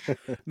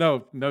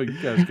 No,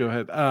 you guys go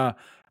ahead. I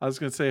was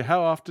going to say,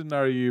 how often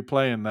are you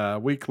playing?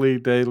 Weekly,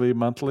 daily,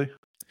 monthly?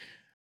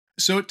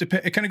 So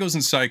it kind of goes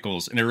in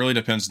cycles, and it really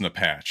depends on the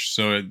patch.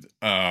 So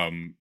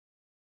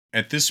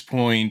at this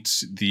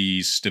point,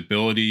 the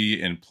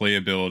stability and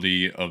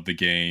playability of the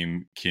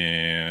game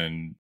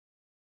can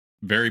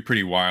vary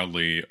pretty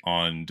wildly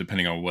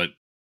depending on what,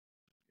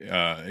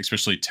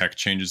 especially tech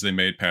changes they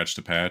made patch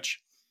to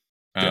patch.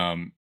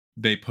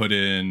 They put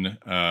in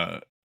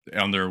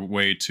on their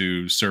way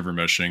to server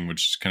meshing,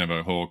 which is kind of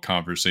a whole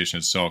conversation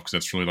itself, because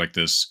that's really like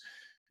this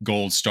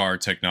gold star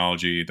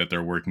technology that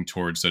they're working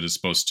towards that is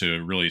supposed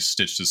to really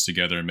stitch this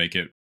together and make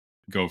it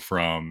go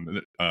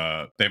from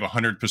they have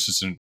 100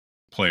 persistent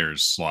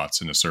players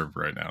slots in a server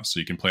right now, so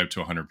you can play up to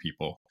 100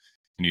 people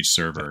in each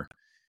server.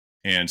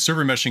 And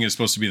server meshing is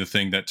supposed to be the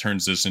thing that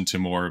turns this into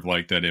more of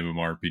like that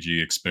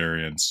MMORPG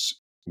experience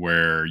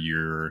where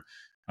you're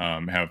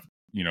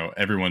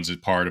everyone's a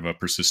part of a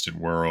persistent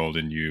world,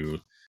 and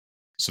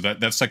so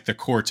that's like the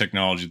core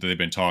technology that they've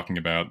been talking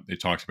about. They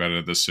talked about it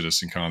at the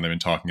CitizenCon. They've been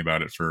talking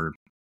about it for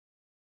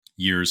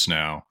years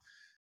now.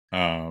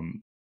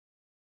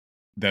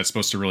 That's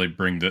supposed to really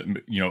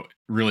bring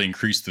really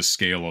increase the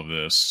scale of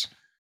this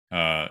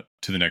to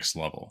the next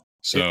level.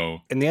 So,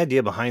 and the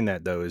idea behind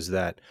that, though, is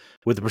that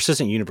with the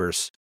persistent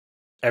universe,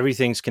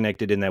 everything's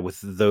connected in that with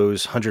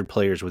those 100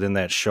 players within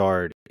that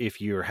shard.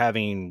 If you're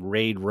having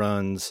raid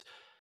runs,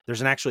 there's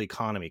an actual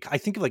economy. I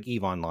think of like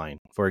EVE Online,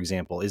 for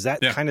example. Is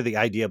that kind of the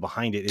idea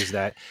behind it? Is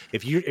that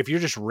if you're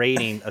just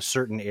raiding a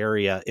certain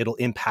area, it'll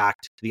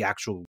impact the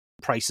actual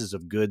prices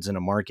of goods in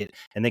a market,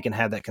 and they can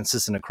have that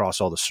consistent across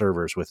all the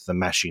servers with the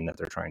meshing that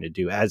they're trying to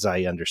do, as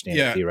I understand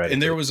it theoretically.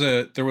 And there was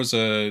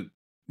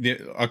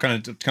I'll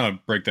kind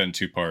of break that in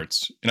two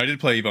parts. And I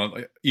did play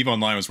EVE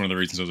Online was one of the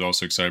reasons I was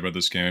also excited about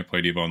this game. I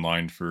played EVE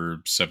Online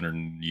for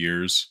 7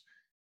 years.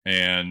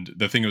 And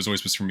the thing that was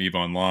always missed from EVE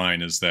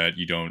Online is that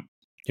you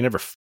never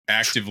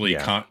actively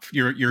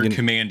you're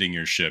commanding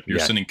your ship. You're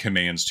sending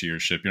commands to your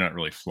ship. You're not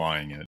really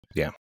flying it.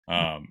 Yeah.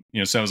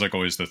 So that was like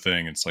always the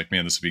thing. It's like,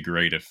 man, this would be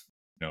great if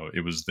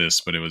it was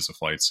this, but it was a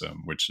flight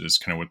sim, which is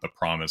kind of what the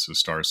promise of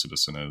Star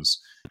Citizen is.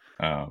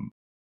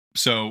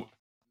 So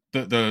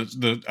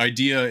the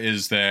idea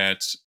is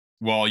that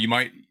while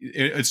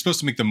it's supposed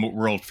to make the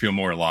world feel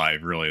more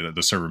alive, really,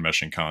 the server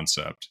meshing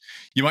concept.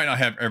 You might not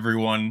have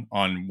everyone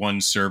on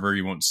one server.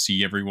 You won't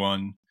see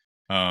everyone.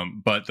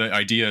 But the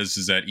idea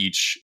is that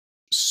each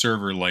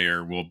server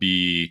layer will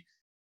be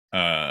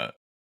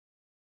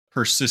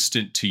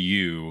persistent to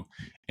you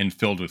and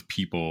filled with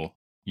people.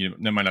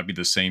 That might not be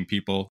the same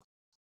people,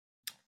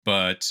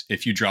 but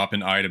if you drop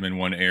an item in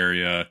one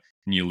area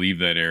and you leave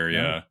that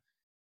area,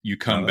 you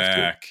come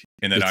back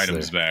and that item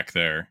is back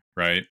there,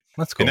 right?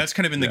 That's cool. And that's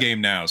kind of in the game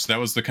now. So that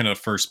was the kind of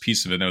first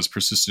piece of it. That was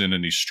persistent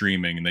entity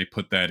streaming, and they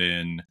put that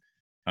in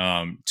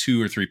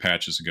 2 or 3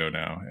 patches ago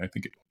now. I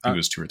think it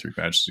was 2 or 3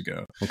 patches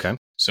ago. Okay.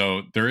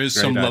 So there is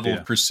some level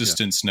of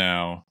persistence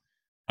now.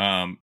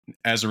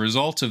 As a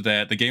result of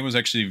that, the game was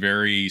actually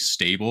very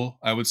stable,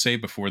 I would say,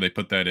 before they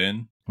put that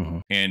in. Mm-hmm.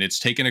 And it's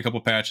taken a couple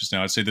patches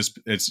now. I'd say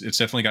it's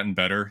definitely gotten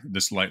better.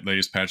 This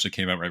latest patch that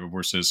came out right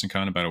before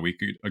CitizenCon about a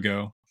week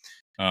ago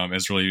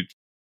has really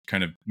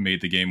kind of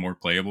made the game more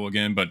playable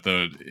again. But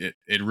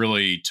it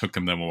really took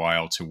them a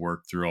while to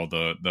work through all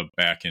the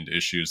back end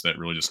issues that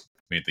really just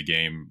made the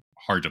game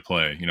hard to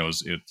play.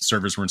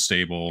 Servers weren't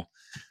stable,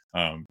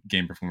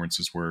 game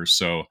performances were.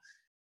 So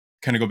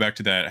kind of go back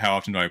to that. How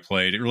often do I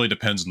play? It really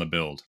depends on the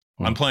build.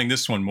 I'm playing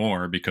this one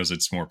more because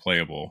it's more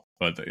playable,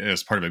 but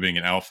as part of it being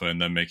an alpha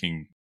and then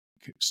making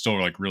still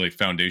like really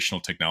foundational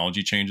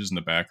technology changes in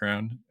the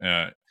background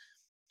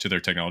to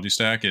their technology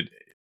stack, it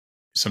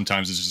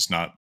sometimes it's just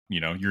not,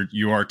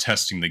 you are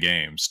testing the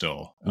game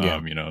still.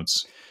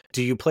 It's.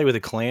 Do you play with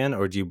a clan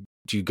or do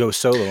you go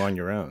solo on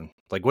your own?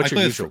 Like what's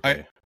your usual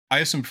play? I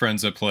have some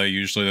friends that play.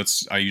 Usually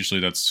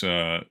that's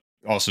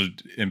also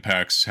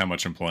impacts how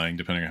much I'm playing,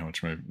 depending on how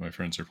much my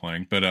friends are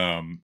playing. But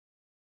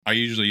I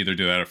usually either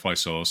do that or fly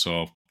solo, so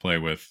I'll play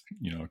with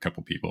a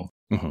couple people.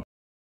 Mm-hmm.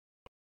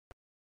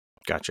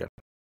 Gotcha.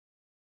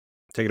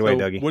 Take it away,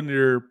 Dougie. When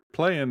you're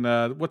playing,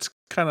 what's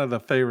kind of the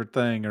favorite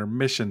thing or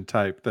mission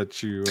type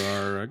that you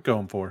are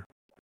going for?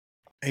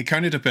 It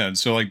kind of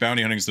depends. So like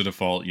bounty hunting is the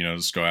default,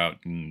 just go out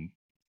and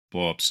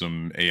blow up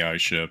some AI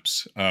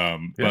ships.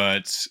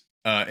 But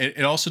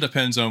it also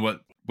depends on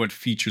what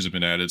features have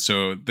been added.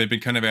 So they've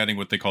been kind of adding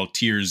what they call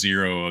tier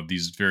 0 of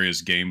these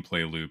various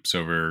gameplay loops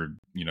over,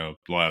 the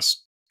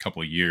last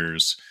couple of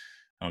years.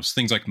 So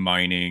things like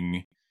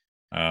mining,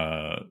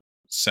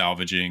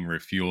 salvaging,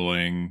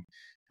 refueling.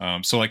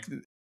 So like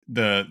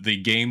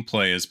the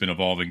gameplay has been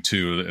evolving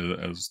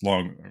too,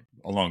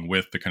 along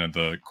with the kind of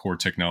the core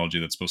technology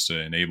that's supposed to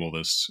enable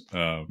this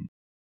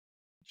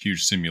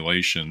huge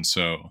simulation.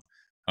 So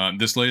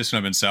this latest one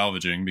I've been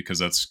salvaging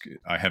because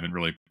I haven't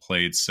really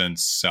played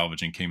since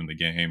salvaging came in the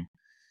game.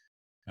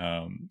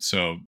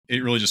 So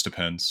it really just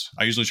depends.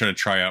 I usually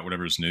try out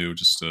whatever's new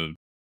just to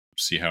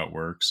see how it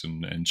works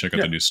and check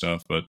out the new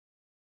stuff. But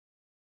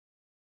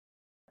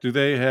do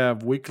they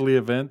have weekly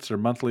events or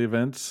monthly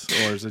events,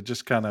 or is it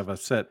just kind of a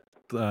set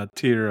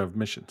tier of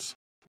missions?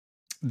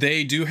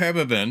 They do have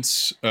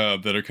events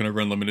that are kind of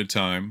run limited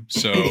time.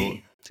 So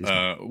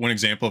one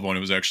example of one, it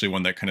was actually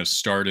one that kind of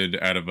started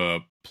out of a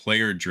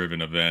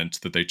player-driven event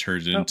that they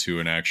turned into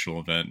an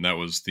actual event. And that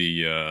was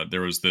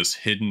there was this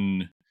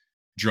hidden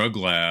drug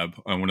lab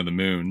on one of the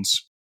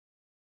moons.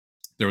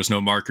 There was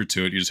no marker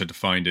to it. You just had to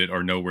find it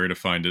or know where to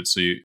find it. So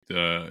you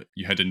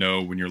had to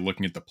know when you're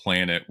looking at the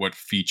planet what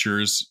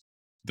features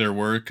there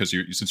were, because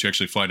since you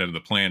actually fly out of the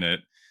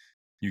planet,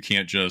 you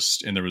can't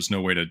and there was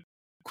no way to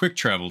quick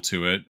travel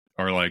to it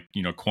or like,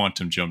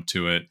 quantum jump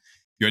to it.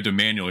 You had to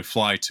manually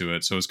fly to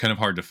it. So it was kind of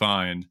hard to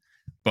find.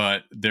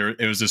 But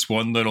it was this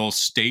one little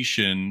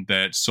station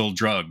that sold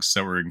drugs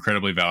that were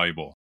incredibly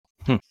valuable.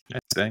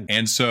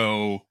 And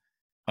so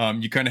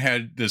you kind of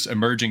had this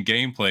emergent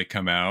gameplay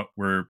come out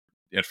where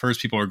at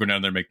first people were going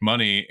down there to make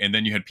money, and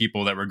then you had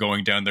people that were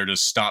going down there to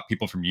stop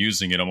people from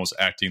using it, almost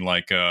acting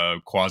like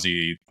a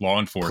quasi law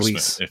enforcement,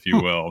 police, if you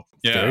will.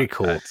 Yeah, very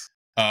cool.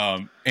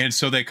 And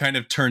so they kind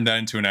of turned that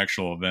into an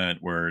actual event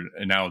where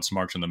now it's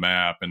marked on the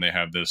map, and they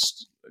have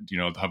this,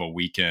 they'll have a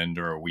weekend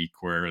or a week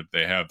where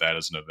they have that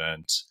as an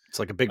event. It's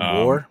like a big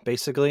war,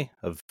 basically,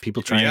 of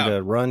people trying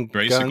to run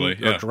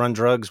guns or to run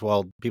drugs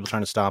while people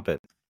trying to stop it.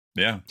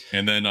 Yeah,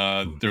 and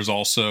then there's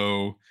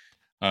also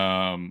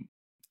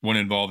one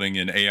involving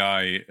an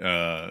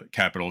AI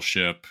capital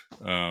ship,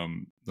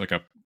 like I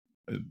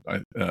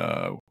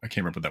can't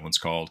remember what that one's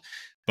called,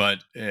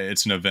 but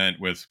it's an event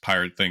with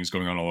pirate things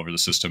going on all over the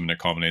system, and it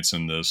culminates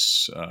in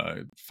this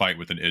fight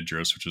with an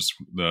Idris, which is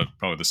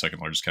probably the second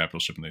largest capital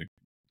ship in the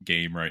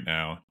game right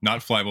now. Not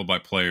flyable by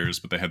players,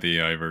 but they had the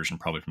AI version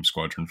probably from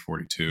Squadron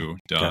 42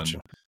 done. Gotcha.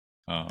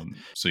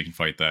 So you can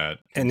fight that.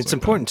 And it's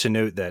important to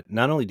note that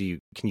not only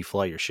can you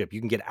fly your ship, you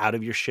can get out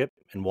of your ship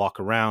and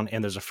walk around,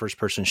 and there's a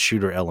first-person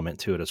shooter element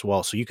to it as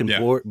well. So you can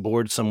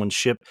board someone's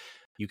ship.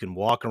 You can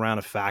walk around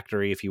a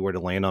factory if you were to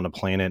land on a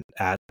planet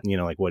at,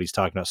 like what he's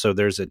talking about. So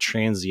there's a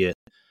transient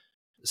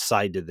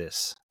side to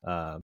this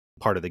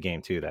part of the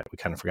game too that we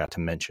kind of forgot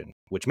to mention,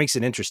 which makes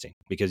it interesting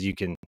because you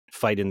can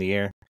fight in the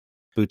air,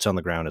 boots on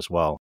the ground as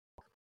well.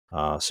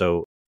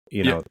 So,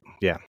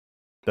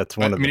 that's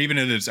one of them. Even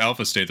in its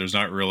alpha state, there's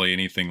not really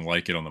anything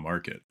like it on the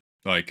market.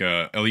 Like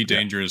Elite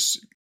Dangerous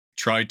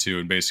tried to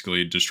and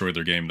basically destroyed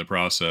their game in the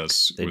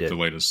process with the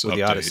latest update.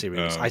 The Odyssey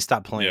release. I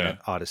stopped playing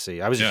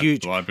Odyssey. I was a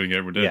lot of people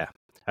ever did. Yeah,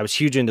 I was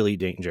huge into Elite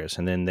Dangerous,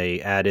 and then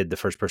they added the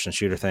first-person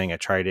shooter thing. I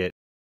tried it.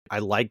 I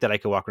liked that I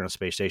could walk around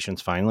space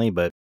stations finally,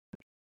 but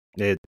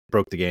it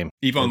broke the game.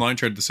 EVE Online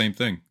tried the same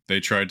thing. They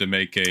tried to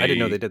make I didn't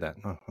know they did that.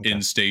 Oh, okay.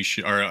 In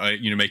station, or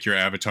make your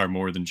avatar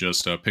more than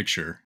just a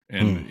picture,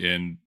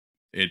 and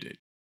it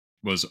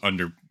was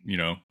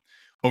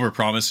over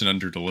promised and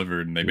under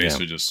delivered, and they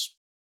basically just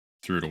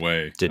threw it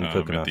away. Didn't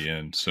cook enough at the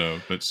end. So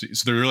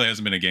there really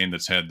hasn't been a game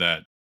that's had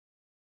that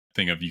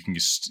thing of you can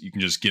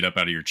just get up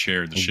out of your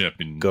chair in the ship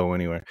and go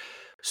anywhere,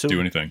 so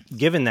do anything.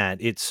 Given that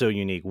it's so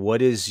unique,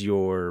 what's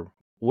your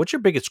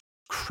biggest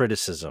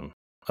criticism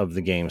of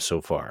the game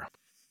so far?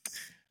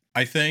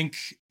 I think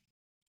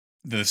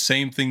the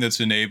same thing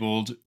that's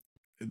enabled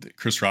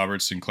Chris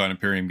Roberts and Cloud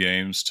Imperium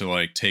Games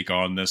to take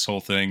on this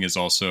whole thing is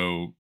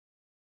also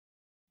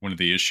one of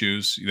the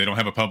issues. They don't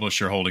have a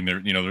publisher holding their,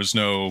 there's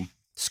no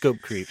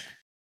scope creep.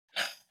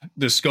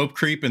 There's scope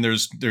creep, and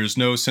there's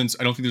no sense.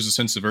 I don't think there's a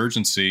sense of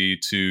urgency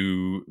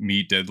to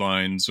meet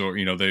deadlines, or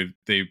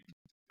they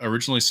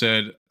originally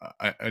said,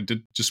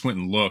 just went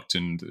and looked,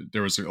 and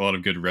there was a lot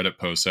of good Reddit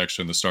posts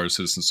actually in the Star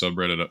Citizen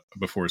subreddit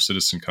before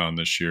CitizenCon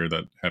this year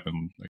that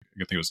happened. I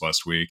think it was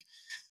last week,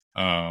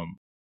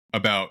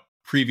 about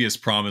previous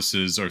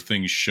promises or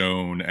things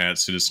shown at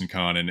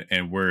CitizenCon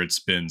and where it's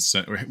been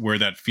sent, where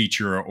that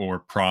feature or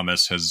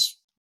promise has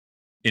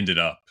ended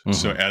up.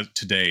 So as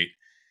to date,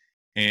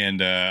 and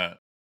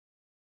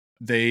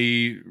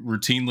they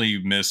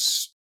routinely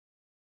miss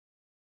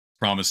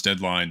promised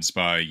deadlines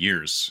by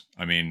years.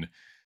 I mean,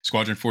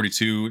 Squadron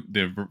 42,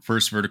 the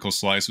first vertical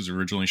slice was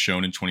originally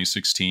shown in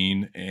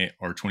 2016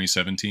 or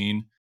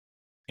 2017,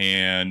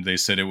 and they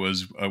said it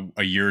was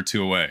a year or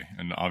two away.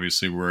 And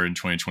obviously, we're in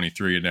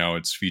 2023, and now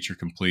it's feature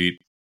complete.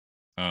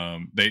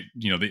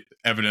 The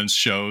evidence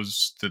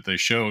shows that they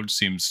showed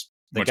seems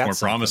much more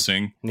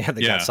promising. Yeah,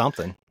 they got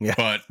something. Yeah,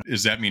 but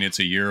does that mean it's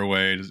a year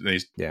away? They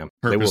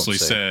purposely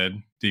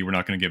said they were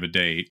not going to give a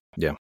date.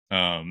 Yeah.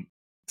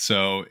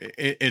 So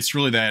it's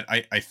really that.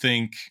 I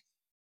think,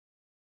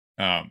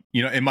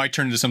 it might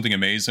turn into something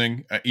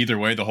amazing. Either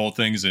way, the whole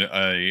thing is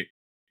a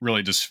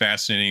really just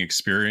fascinating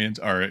experience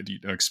or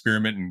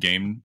experiment in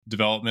game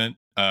development.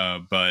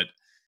 But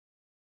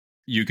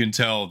you can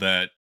tell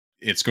that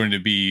it's going to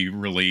be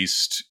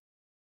released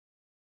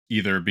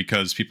either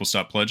because people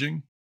stop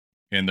pledging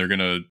and they're going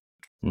to,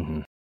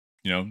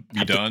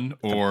 be done,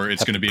 or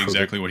it's going to be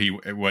exactly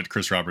what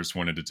Chris Roberts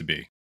wanted it to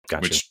be.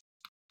 Gotcha. Which,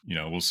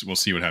 we'll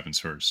see what happens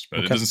first.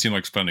 But it doesn't seem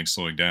like funding's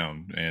slowing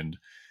down, and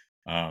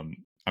I'm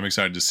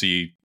excited to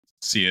see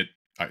it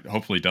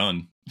hopefully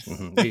done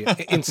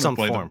in some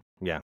form.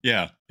 Yeah.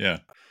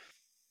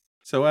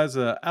 So as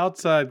an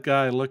outside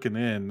guy looking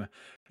in,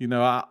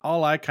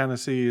 all I kind of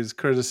see is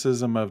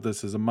criticism of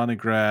this as a money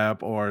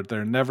grab, or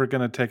they're never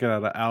going to take it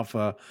out of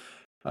alpha.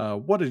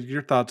 What are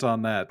your thoughts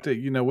on that?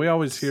 We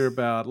always hear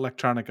about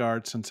Electronic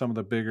Arts and some of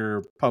the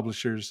bigger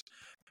publishers,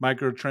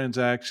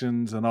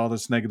 microtransactions and all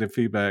this negative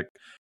feedback.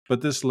 But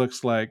this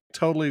looks like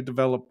totally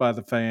developed by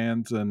the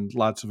fans and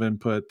lots of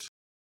input.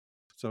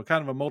 So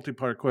kind of a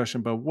multi-part question,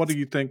 but what do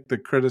you think the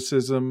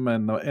criticism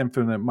and the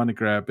infinite money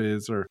grab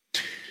is, or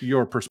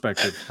your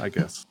perspective, I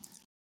guess?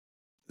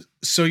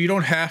 So you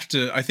don't have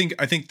to. I think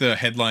the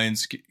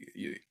headlines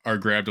are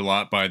grabbed a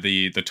lot by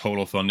the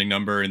total funding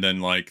number, and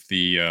then like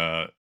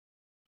the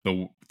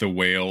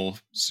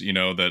whales,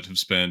 that have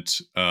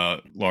spent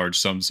large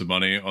sums of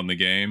money on the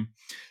game.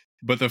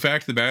 But the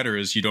fact of the matter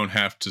is, you don't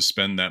have to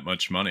spend that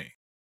much money.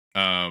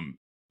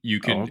 You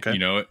can,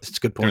 it's a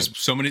good point.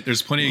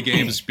 There's plenty of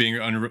games being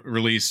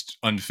released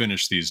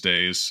unfinished these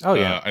days. Oh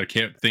yeah, I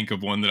can't think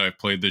of one that I've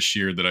played this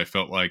year that I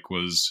felt like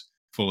was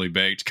fully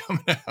baked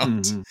coming out.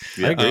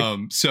 Mm-hmm. Yeah, I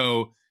agree.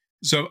 So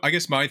I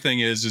guess my thing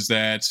is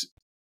that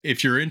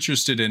if you're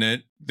interested in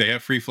it, they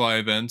have free fly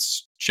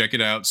events. Check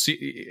it out. See,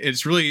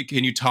 it's really,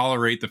 can you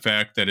tolerate the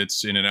fact that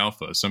it's in an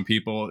alpha? Some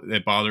people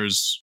it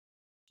bothers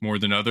more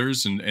than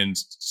others, and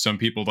some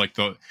people like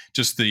the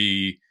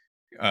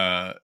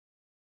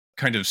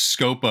kind of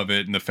scope of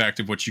it, and the fact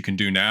of what you can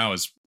do now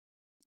is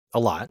a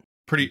lot.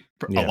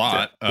 A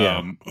lot.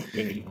 Yeah.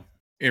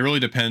 It really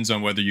depends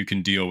on whether you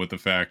can deal with the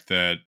fact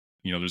that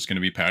there's going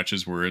to be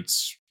patches where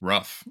it's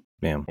rough,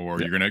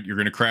 or you're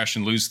gonna crash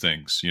and lose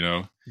things. Do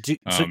you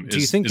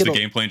think is the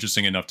gameplay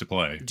interesting enough to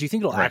play? Do you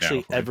think it'll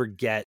actually ever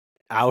get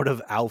out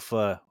of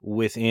alpha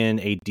within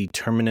a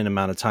determinate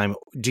amount of time?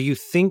 Do you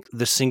think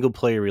the single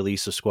player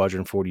release of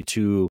Squadron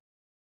 42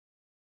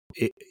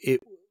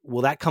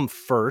 will that come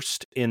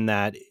first in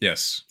that?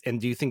 Yes.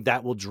 And do you think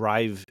that will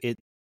drive it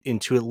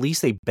into at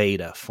least a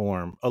beta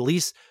form, at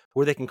least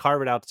where they can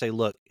carve it out to say,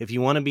 look, if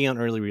you want to be on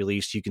early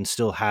release, you can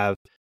still have,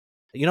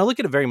 look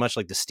at it very much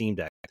like the Steam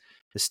Deck.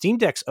 The Steam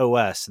Deck's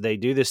OS, they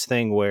do this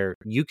thing where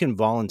you can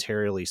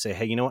voluntarily say,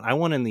 hey, you know what? I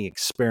want in the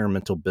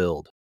experimental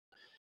build.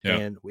 Yeah.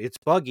 And it's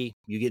buggy.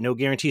 You get no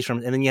guarantees from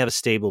it. And then you have a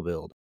stable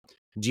build.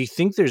 Do you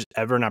think there's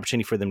ever an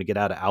opportunity for them to get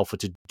out of alpha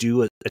to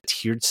do a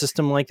tiered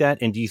system like that?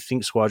 And do you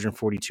think Squadron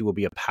 42 will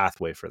be a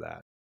pathway for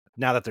that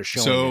now that they're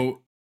showing it?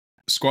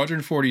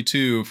 Squadron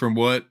 42, from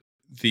what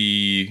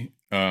the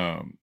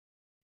kind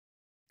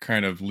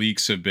of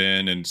leaks have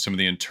been, and some of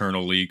the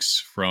internal leaks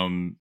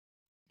from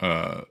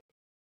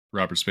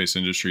Robert Space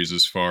Industries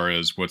as far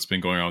as what's been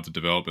going on with the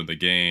development of the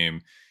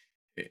game,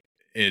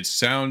 it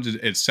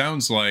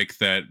sounds like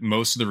that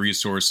most of the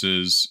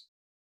resources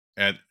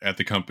at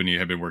the company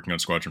have been working on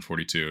Squadron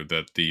 42,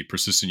 that the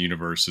persistent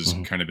universe has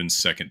kind of been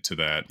second to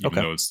that, even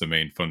though it's the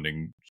main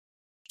funding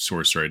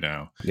source right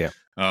now. Yeah.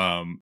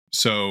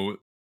 So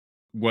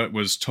what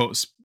was told,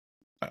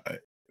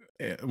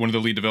 one of the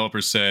lead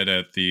developers said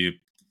at the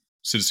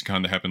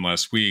CitizenCon that happened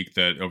last week,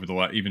 that over the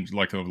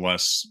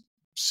last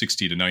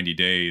 60 to 90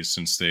 days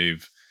since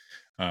they've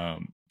are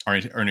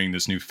entering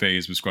this new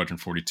phase with Squadron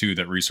 42,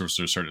 that resources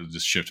are starting to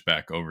just shift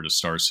back over to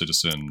Star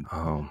Citizen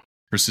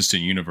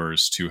persistent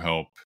universe to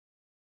help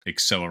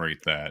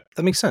accelerate that.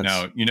 That makes sense.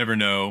 Now, you never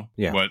know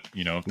what,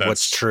 if that's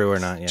what's true or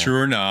not. Yeah. True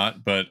or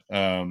not, but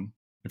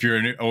if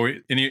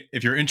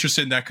you're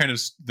interested in that kind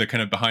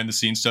of behind the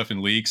scenes stuff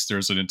and leaks,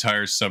 there's an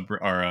entire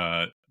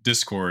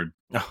Discord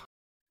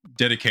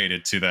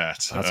dedicated to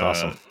that. That's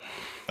awesome.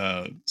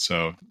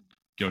 So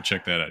go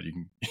check that out. You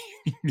can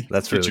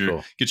that's really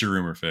cool. Get your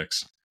rumor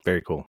fix.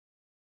 Very cool.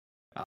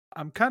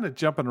 I'm kind of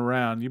jumping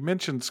around. You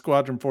mentioned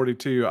Squadron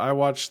 42. I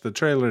watched the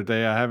trailer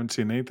today. I haven't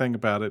seen anything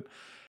about it.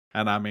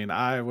 And I mean,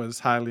 I was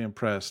highly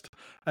impressed.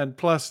 And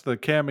plus the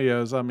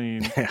cameos, I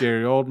mean,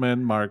 Gary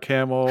Oldman, Mark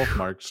Hamill,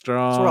 Mark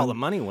Strong. That's where all the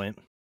money went.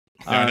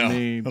 I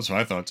mean, that's what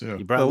I thought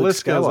too. The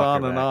list goes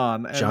on and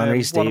on. And John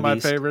Rhys one of my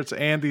Davies. favorites,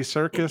 Andy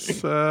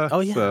Serkis.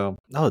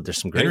 There's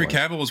some great Henry ones.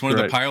 Cavill was one of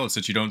the pilots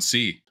that you don't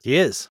see. He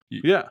is.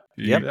 Yeah.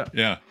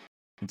 Yeah.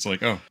 It's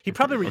like, he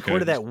probably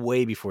recorded that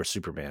way before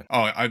Superman.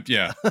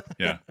 Yeah.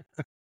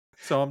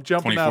 So I'm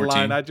jumping out of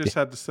line. I just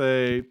had to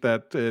say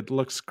that it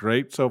looks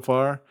great so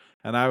far,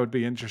 and I would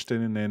be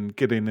interested in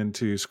getting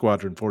into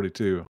Squadron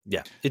 42.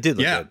 Yeah, it did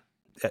look good.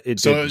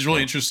 It was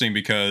really interesting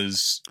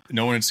because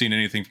no one had seen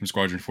anything from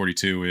Squadron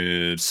 42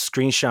 in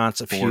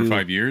screenshots 4 or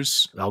 5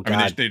 years. Oh, God.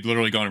 I mean, they'd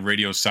literally gone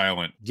radio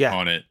silent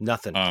on it.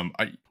 Nothing.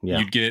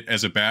 You'd get,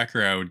 as a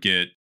backer, I would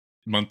get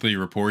monthly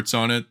reports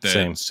on it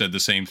that said the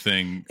same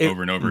thing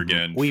over and over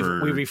again. We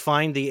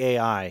refined the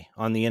AI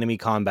on the enemy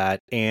combat,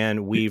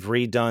 and we've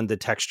redone the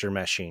texture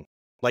meshing.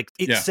 Like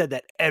it said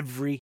that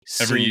every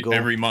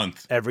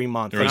month. There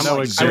was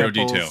no zero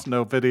examples, detail,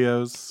 no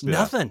videos,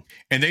 nothing.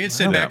 And they had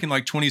said back in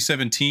like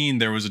 2017,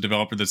 there was a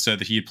developer that said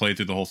that he had played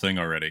through the whole thing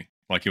already.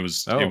 Like it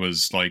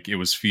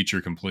was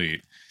feature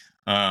complete.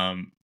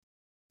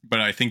 But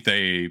I think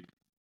they,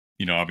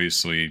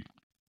 obviously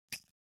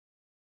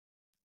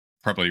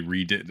probably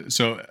redid.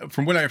 So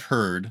from what I've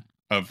heard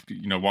of,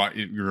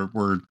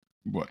 we're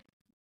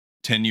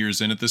 10 years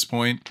in at this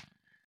point.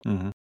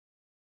 Mm-hmm.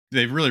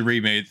 They've really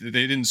remade.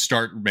 They didn't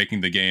start making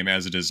the game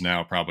as it is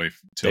now, probably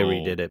till they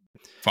redid it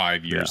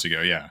 5 years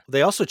ago. Yeah,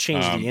 they also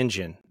changed the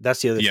engine.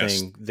 That's the other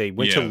thing. They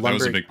went to Lumber. That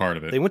was a big part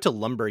of it. They went to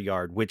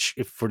Lumberyard, which,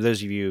 for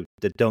those of you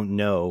that don't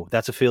know,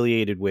 that's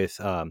affiliated with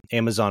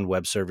Amazon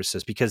Web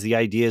Services, because the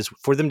idea is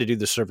for them to do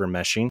the server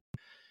meshing,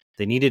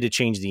 they needed to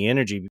change the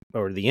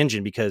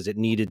engine because it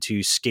needed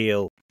to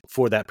scale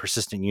for that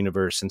persistent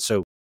universe, and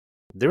so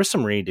there were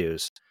some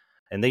redos.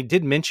 And they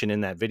did mention in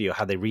that video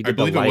how they redid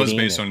the lighting. I believe it was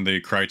based on the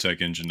Crytek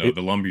engine, though.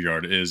 The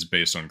Lumberyard is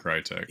based on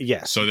Crytek.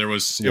 Yes. So it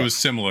was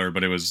similar,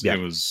 but it was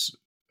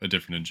a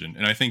different engine.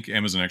 And I think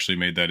Amazon actually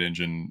made that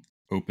engine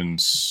open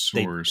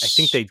source. I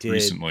think they did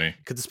recently,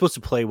 because it's supposed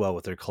to play well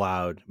with their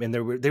cloud, and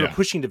they were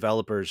pushing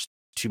developers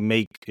to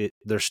make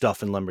their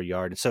stuff in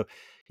Lumberyard. And so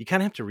you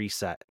kind of have to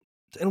reset,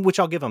 and which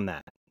I'll give them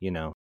that,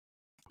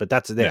 But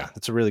that's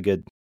a really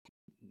good,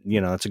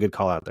 that's a good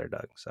call out there,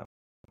 Doug. So.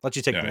 Let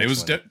you take. It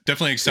was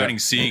definitely exciting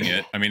seeing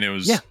it. I mean, it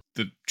was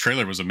the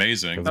trailer was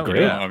amazing. It was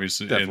great.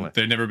 Obviously, and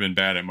they've never been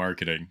bad at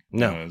marketing.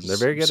 No, they're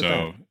very good at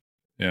that.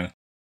 Yeah.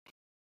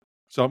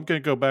 So I'm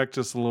going to go back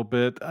just a little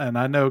bit, and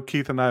I know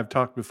Keith and I have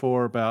talked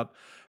before about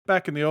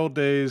back in the old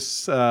days,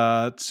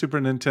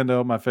 Super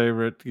Nintendo, my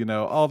favorite.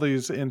 All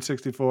these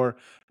N64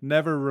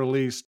 never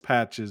released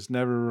patches,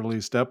 never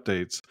released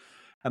updates,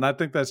 and I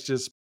think that's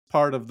just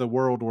part of the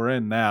world we're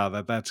in now.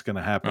 That's going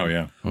to happen. Oh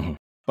yeah. Mm-hmm.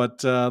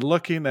 But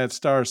looking at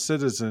Star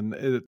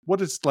Citizen,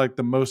 what is like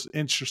the most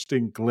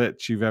interesting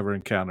glitch you've ever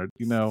encountered?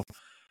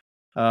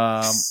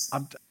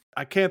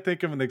 I can't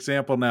think of an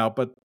example now,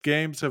 but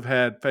games have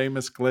had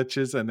famous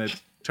glitches, and it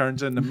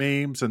turns into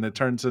memes, and it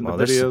turns into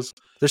videos.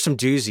 There's some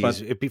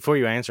doozies. Before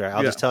you answer,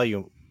 I'll just tell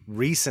you.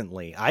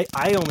 Recently, I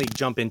only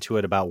jump into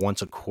it about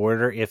once a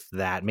quarter, if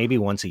that, maybe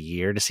once a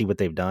year, to see what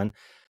they've done.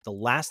 The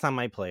last time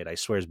I played, I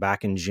swear, is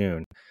back in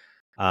June.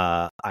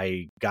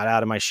 I got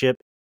out of my ship.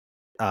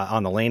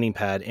 On the landing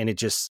pad, and it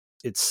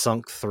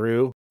sunk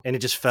through, and it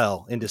just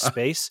fell into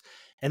space,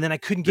 and then I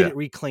couldn't get it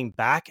reclaimed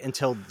back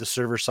until the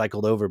server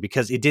cycled over,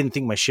 because it didn't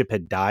think my ship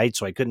had died,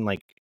 so I couldn't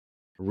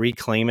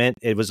reclaim it.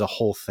 It was a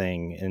whole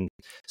thing, and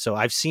so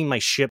I've seen my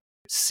ship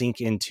sink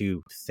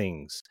into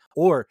things,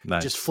 or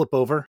just flip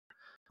over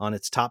on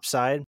its top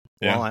side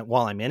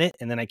while I'm in it,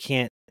 and then I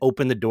can't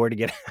open the door to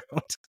get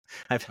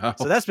out.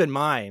 So that's been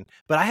mine,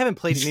 but I haven't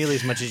played nearly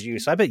as much as you,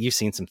 so I bet you've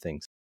seen some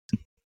things.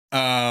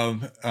 Oh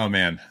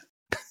man.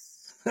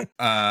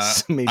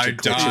 I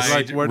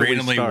died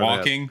randomly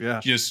walking. Yeah.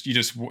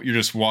 You're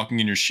just walking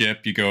in your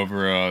ship. You go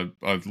over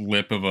a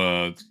lip of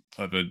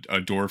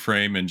a door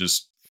frame and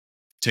just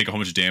take a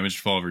whole bunch of damage,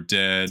 fall over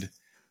dead.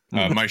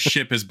 My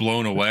ship has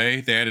blown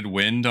away. They added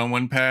wind on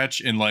one patch,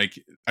 and I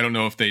don't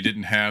know if they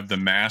didn't have the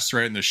masts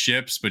right in the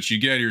ships, but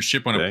you get your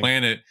ship on a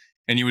planet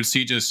and you would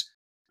see just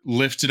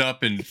lifted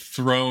up and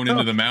thrown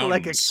into the mountains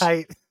like a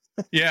kite.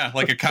 Yeah,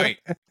 like a kite.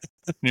 And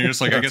you're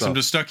just like, I guess I'm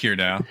just stuck here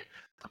now.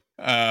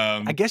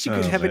 I guess you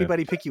couldn't have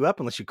anybody pick you up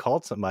unless you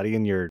called somebody,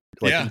 and you're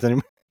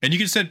and you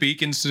can set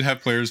beacons to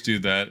have players do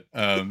that.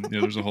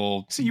 There's a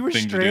whole so you were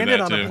thing stranded to do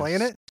that on a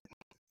planet.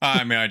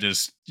 I mean,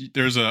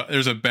 there's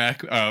a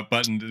back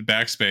button,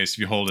 backspace. If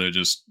you hold it,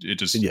 it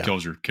just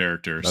kills your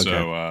character. Okay.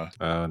 So,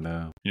 oh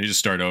no, you just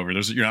start over.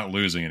 You're not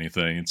losing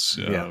anything. It's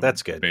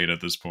that's good. Beta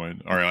at this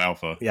point, or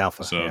alpha.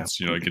 Alpha. So it's,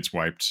 it gets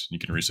wiped. You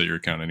can reset your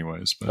account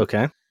anyways. But.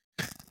 Okay.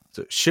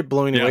 So ship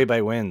blowing away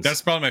by winds.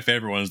 That's probably my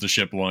favorite one. Is the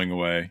ship blowing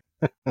away.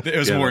 It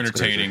was more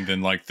entertaining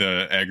than like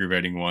the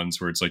aggravating ones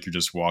where it's like you're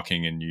just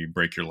walking and you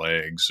break your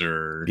legs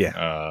or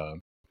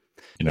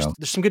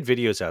There's some good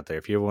videos out there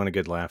if you ever want a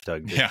good laugh,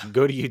 Doug.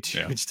 Go to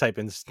YouTube, just type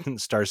in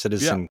Star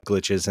Citizen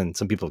glitches, and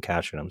some people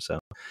capture them. So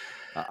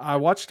I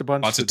watched a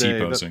bunch. Lots today. of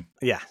T-posing.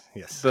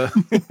 Yes.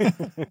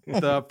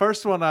 The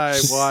first one I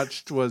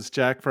watched was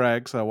Jack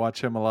Frags. I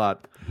watch him a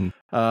lot.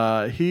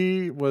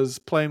 He was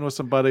playing with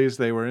some buddies.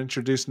 They were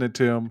introducing it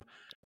to him.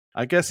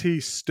 I guess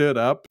he stood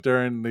up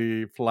during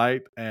the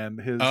flight and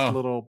his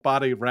little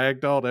body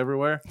ragdolled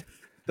everywhere.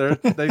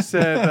 They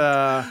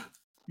said,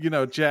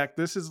 Jack,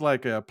 this is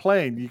like a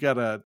plane. You got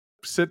to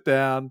sit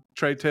down,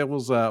 tray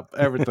tables up,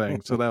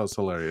 everything. So that was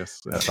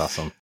hilarious. That's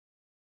awesome.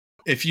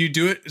 If you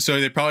do it, so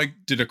they probably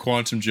did a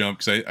quantum jump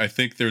because I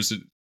think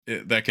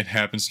that can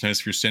happen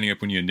sometimes if you're standing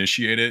up when you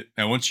initiate it.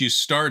 And once you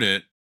start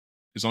it,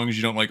 as long as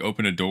you don't like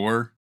open a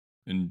door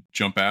and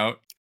jump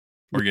out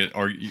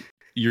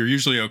you're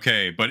usually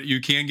okay, but you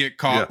can get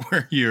caught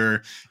where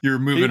you're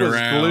moving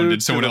around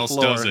and someone else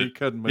does it. He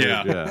couldn't move.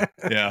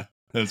 Yeah,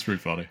 that's pretty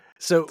funny.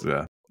 So,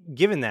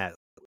 given that,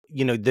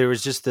 there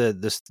was just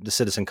the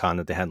Citizen Con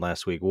that they had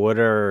last week. What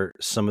are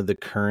some of the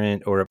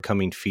current or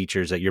upcoming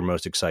features that you're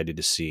most excited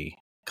to see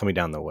coming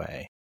down the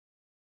way?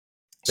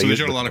 So they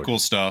showed a lot of cool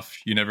stuff.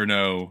 You never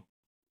know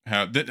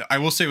how. I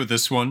will say with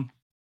this one,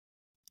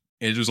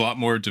 it was a lot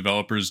more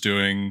developers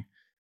doing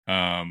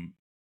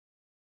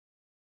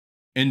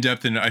in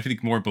depth and I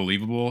think more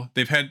believable.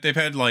 They've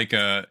had like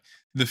the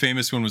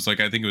famous one was like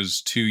I think it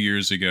was 2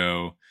 years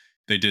ago.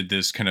 They did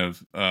this kind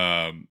of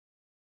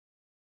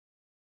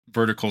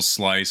vertical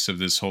slice of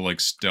this whole like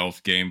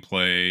stealth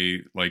gameplay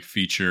like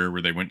feature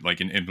where they went like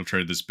and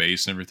infiltrated this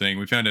base and everything.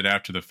 We found it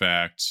after the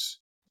fact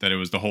that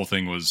the whole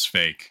thing was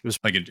fake. It was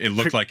like it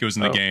looked like it was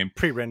in the game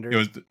pre-rendered.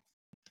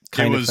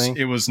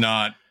 It was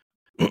not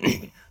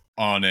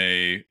on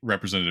a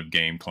representative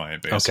game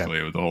client, basically.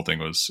 Okay. The whole thing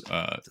was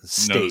none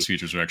of those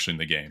features were actually in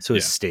the game. So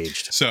it's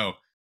staged. So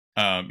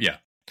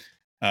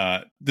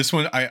this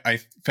one I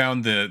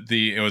found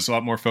it was a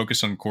lot more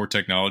focused on core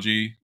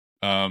technology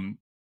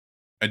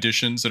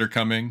additions that are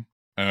coming,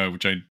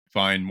 which I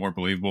find more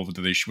believable.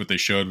 What they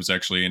showed was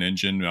actually an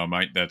engine.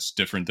 That's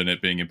different than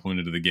it being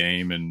implemented to the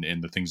game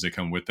and the things that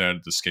come with that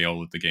at the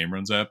scale that the game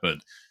runs at. But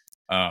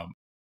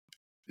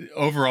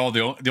overall,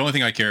 the only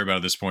thing I care about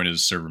at this point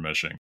is server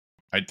meshing.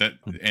 That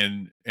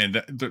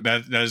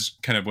is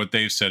kind of what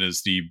they've said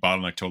is the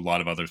bottleneck to a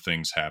lot of other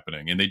things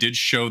happening. And they did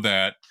show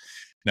that.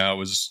 Now it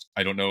was,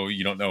 I don't know,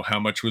 you don't know how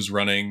much was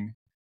running.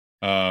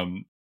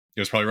 It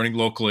was probably running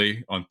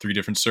locally on 3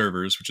 different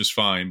servers, which is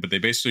fine. But they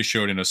basically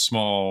showed in a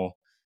small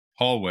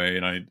hallway,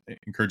 and I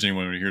encourage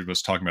anyone who hears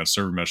us talking about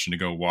server meshing to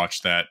go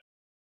watch that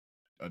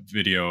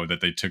video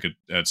that they took at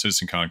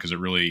CitizenCon because it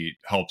really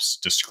helps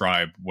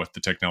describe what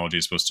the technology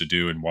is supposed to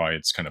do and why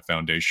it's kind of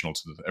foundational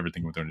to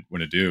everything what they're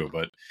going to do.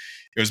 But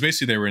it was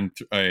basically they were in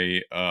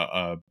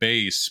a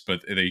base,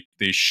 but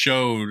they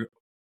showed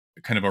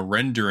kind of a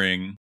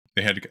rendering.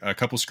 They had a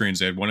couple screens.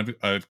 They had one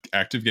of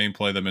active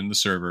gameplay them in the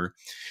server,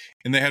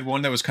 and they had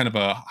one that was kind of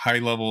a high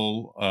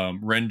level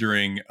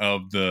rendering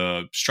of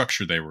the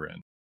structure they were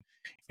in.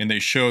 And they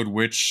showed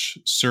which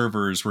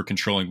servers were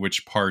controlling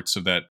which parts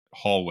of that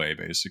hallway,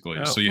 basically.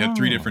 So you had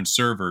 3 different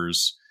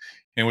servers.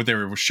 And what they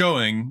were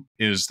showing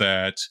is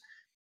that,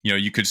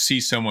 you could see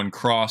someone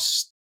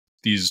cross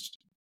these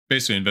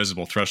basically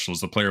invisible thresholds.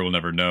 The player will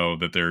never know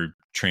that they're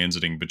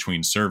transiting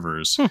between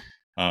servers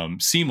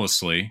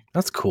seamlessly.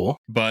 That's cool.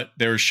 But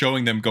they were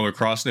showing them go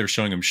across. They were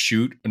showing them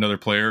shoot another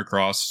player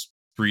across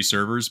 3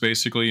 servers,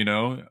 basically,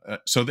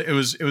 So it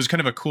was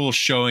kind of a cool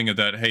showing of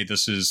that, hey,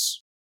 this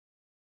is...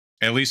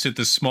 at least at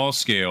this small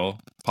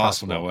scale,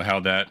 possible.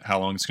 How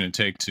long it's going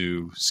to take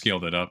to scale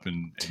that up,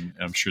 and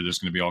I'm sure there's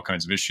going to be all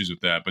kinds of issues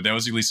with that. But that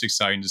was at least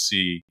exciting to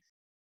see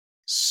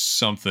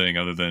something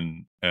other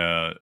than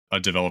a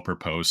developer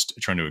post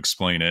trying to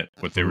explain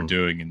what they were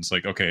doing, and it's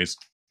like, okay, is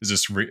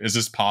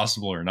this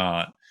possible or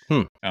not?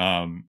 It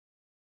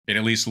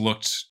at least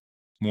looked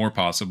more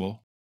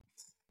possible.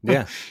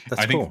 Yeah,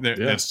 that's I think cool.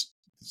 That's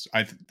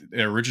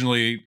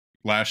originally.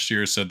 Last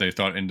year said they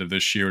thought end of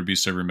this year would be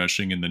server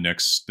meshing, and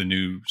the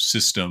new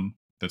system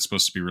that's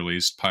supposed to be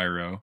released,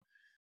 Pyro,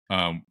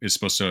 is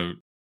supposed to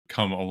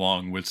come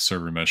along with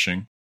server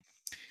meshing.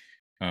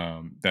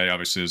 That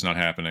obviously is not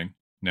happening.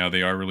 Now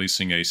they are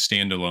releasing a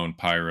standalone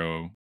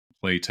Pyro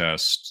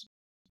playtest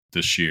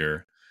this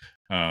year,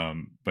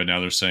 but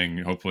now they're saying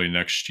hopefully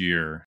next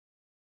year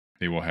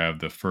they will have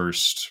the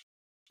first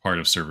part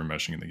of server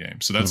meshing in the game.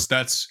 So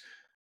that's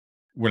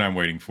what I'm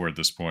waiting for at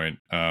this point.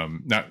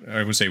 Not I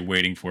wouldn't say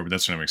waiting for, but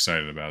that's what I'm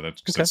excited about.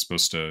 That's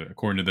supposed to,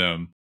 according to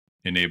them,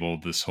 enable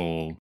this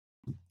whole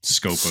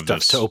scope stuff of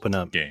this to open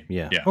up game.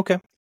 Yeah. Okay.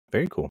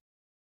 Very cool.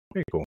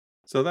 Very cool.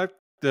 So that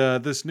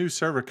this new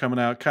server coming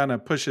out kind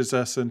of pushes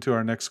us into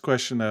our next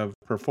question of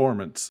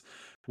performance.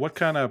 What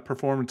kind of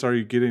performance are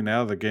you getting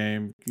out of the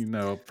game? You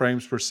know,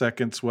 frames per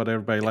seconds, what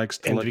everybody likes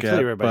to And look to be clear, at.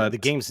 everybody, But the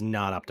game's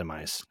not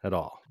optimized at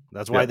all.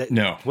 That's why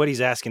No, what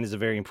he's asking is a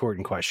very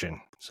important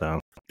question. So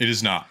it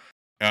is not.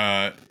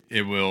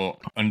 It will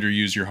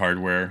underuse your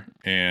hardware,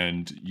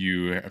 and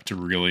you have to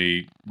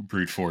really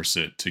brute force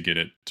it to get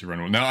it to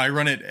run well. Now, I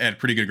run it at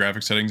pretty good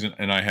graphic settings,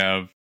 and I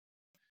have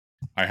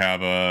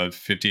a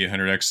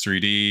 5800X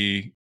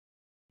 3D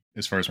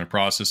as far as my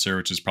processor,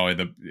 which is probably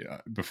the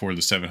before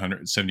the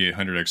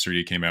 7800X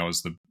 3D came out,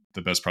 was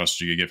the best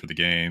processor you could get for the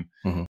game.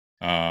 Mhm.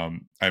 I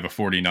have a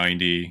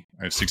 4090.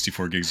 I have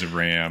 64 gigs of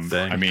RAM.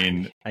 Dang. I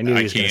mean, I knew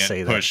he was going to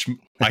say that.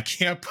 I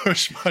can't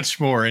push much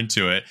more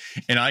into it,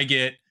 and I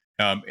get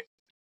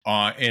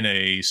in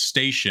a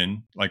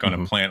station, like on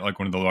a plant, like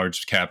one of the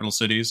large capital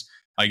cities,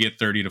 I get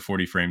 30 to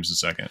 40 frames a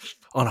second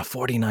on a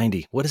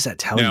 4090. What does that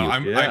tell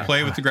you? I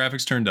play with the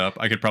graphics turned up.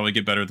 I could probably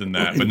get better than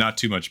that, but not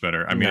too much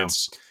better. I mean,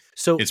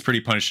 it's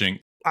pretty punishing.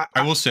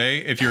 I will say,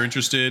 if you're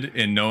interested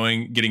in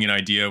getting an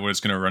idea of what it's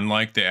going to run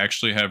like, they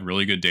actually have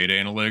really good data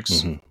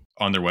analytics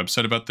on their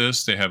website about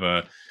this. They have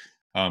a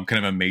kind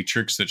of a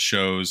matrix that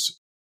shows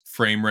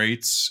frame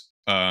rates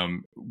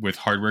with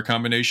hardware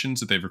combinations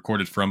that they've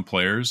recorded from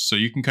players. So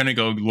you can kind of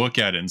go look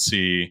at it and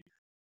see,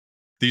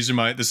 this is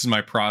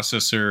my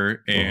processor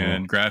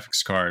and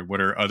graphics card. What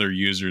are other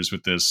users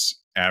with this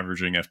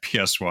averaging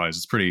FPS wise?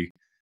 It's pretty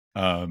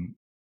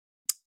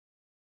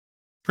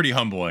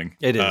humbling.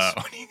 It is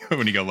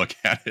when you go look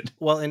at it.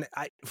 Well, and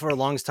for a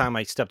long time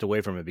I stepped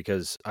away from it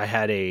because I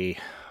had a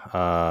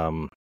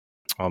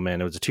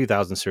it was a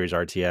 2000 series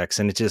RTX,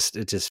 and it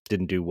just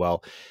didn't do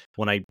well.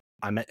 When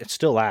it's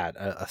still at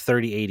a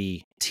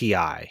 3080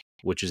 Ti,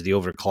 which is the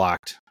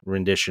overclocked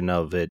rendition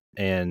of it,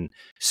 and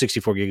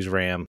 64 gigs of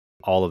RAM,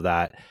 all of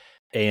that,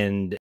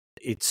 and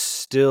it's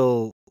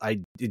still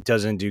it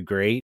doesn't do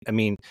great. I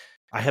mean,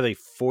 I have a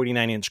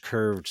 49-inch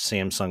curved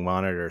Samsung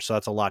monitor, so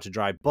that's a lot to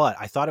drive, but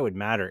I thought it would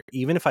matter.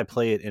 Even if I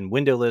play it in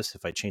windowless,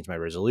 if I change my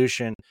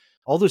resolution,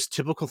 all those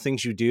typical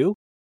things you do,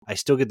 I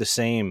still get the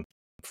same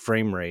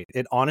frame rate.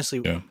 It honestly,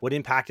 what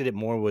impacted it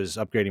more was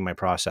upgrading my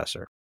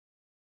processor.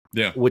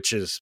 Yeah. Which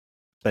is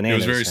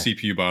bananas. It was very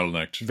CPU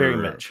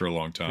bottlenecked for a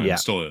long time. Yeah. It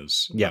still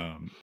is. Yeah.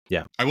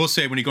 I will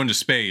say, when you go into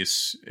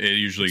space, it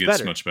usually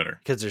gets much better.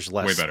 Because there's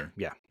less. Way better.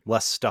 Yeah.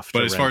 Less stuff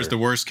But as far as the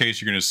worst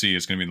case you're going to see,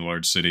 it's going to be in the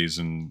large cities,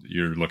 and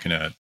you're looking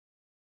at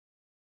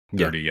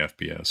 30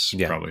 FPS.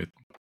 Yeah. Probably.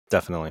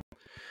 Definitely.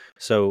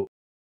 So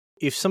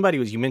if somebody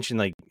you mentioned,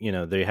 like,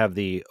 they have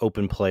the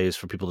open plays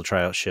for people to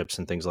try out ships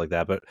and things like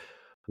that, but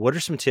what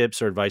are some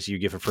tips or advice you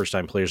give for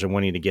first-time players and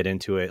wanting to get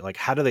into it? Like,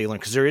 how do they learn?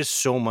 Because there is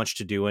so much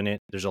to do in it.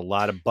 There's a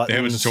lot of buttons.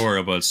 They have a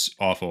tutorial, but it's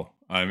awful.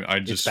 I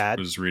just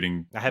was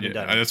reading. I haven't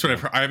done it. That's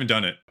what I haven't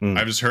done it.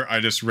 I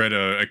just read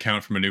an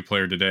account from a new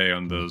player today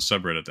on the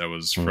subreddit that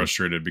was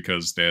frustrated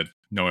because they had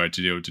no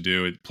idea what to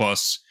do.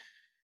 Plus,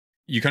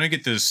 you kind of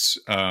get this,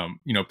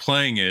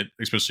 playing it,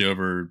 especially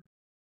over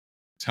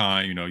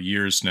time,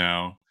 years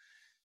now,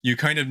 you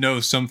kind of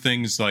know some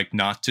things like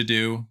not to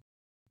do.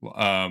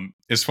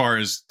 As far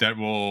as that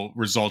will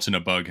result in a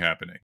bug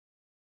happening,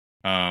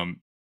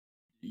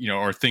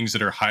 or things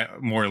that are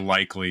more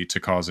likely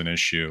to cause an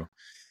issue.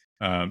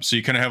 So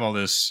you kind of have all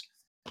this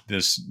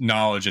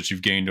knowledge that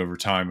you've gained over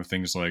time of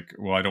things like,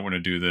 well, I don't want to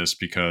do this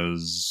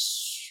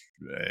because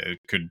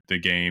the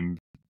game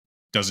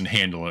doesn't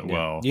handle it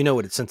well. You know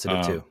what it's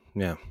sensitive to.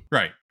 Yeah.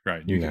 Right.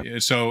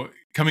 So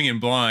coming in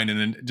blind and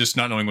then just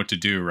not knowing what to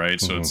do.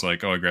 Right. So it's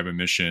like, oh, I grab a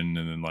mission,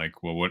 and then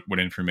like, well, what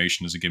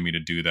information does it give me to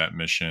do that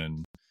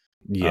mission?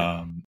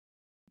 Yeah.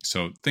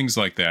 So things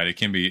like that, it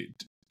can be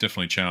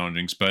definitely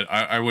challenging, but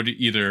I would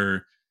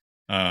either,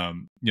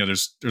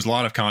 there's a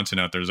lot of content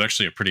out there. There's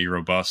actually a pretty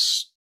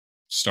robust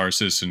Star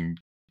Citizen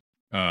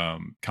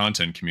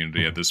content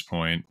community at this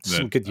point.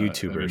 Some good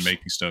YouTubers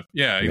making stuff.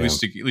 Yeah, at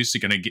least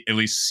you're gonna at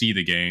least see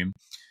the game.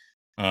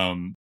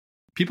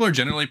 People are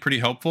generally pretty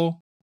helpful,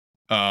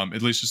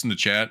 at least just in the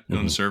chat and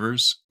on the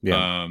servers.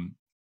 Yeah.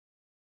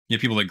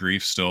 People like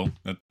grief still.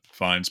 That's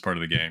fine. It's part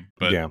of the game.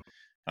 But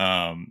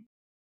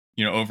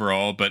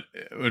overall, but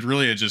it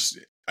really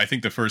I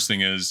think the first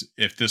thing is,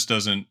 if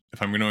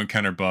I'm going to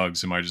encounter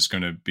bugs, am I just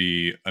going to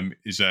be,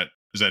 is that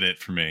it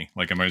for me?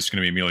 Like, am I just going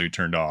to be immediately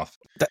turned off?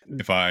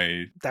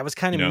 That was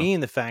kind of me,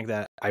 in the fact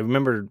that I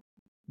remember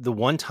the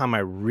one time I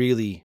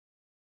really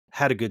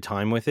had a good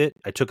time with it.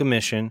 I took a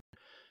mission,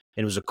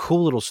 and it was a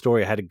cool little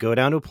story. I had to go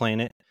down to a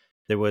planet.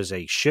 There was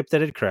a ship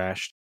that had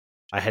crashed.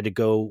 I had to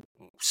go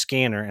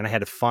scanner, and I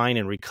had to find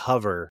and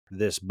recover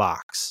this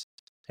box,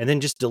 and then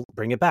just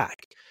bring it back.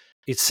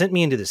 It sent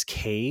me into this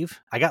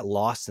cave. I got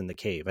lost in the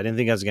cave. I didn't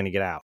think I was going to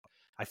get out.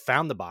 I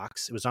found the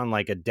box. It was on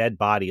like a dead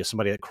body of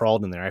somebody that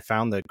crawled in there. I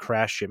found the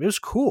crash ship. It was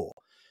cool.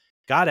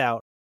 Got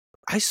out.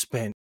 I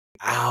spent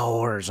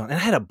hours and I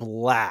had a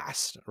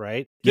blast,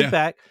 right? Get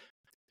back.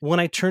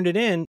 When I turned it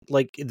in,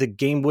 like, the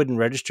game wouldn't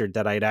register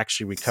that I had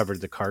actually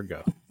recovered the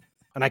cargo.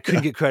 And I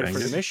couldn't get credit for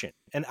the mission.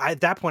 And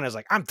at that point, I was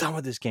like, I'm done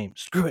with this game.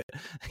 Screw it.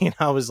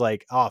 I was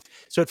like off.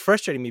 So it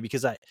frustrated me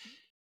because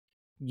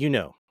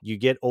you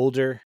get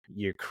older,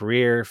 your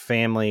career,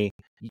 family,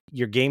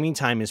 your gaming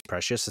time is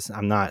precious.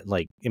 I'm not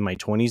like in my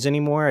 20s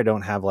anymore. I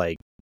don't have like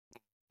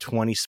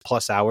 20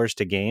 plus hours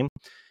to game.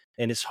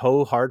 And it's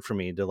so hard for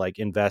me to like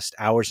invest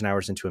hours and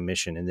hours into a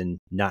mission and then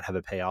not have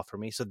a payoff for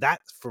me. So that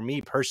for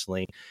me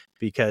personally,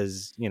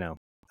 because,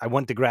 I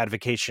want the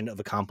gratification of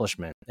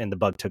accomplishment and the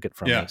bug took it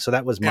from me. So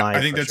that was my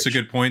I think that's a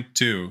good point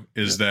too,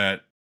 is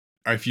that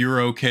if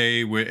you're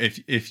okay with,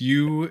 if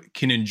you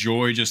can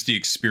enjoy just the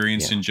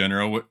experience in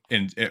general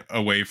and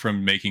away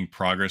from making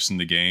progress in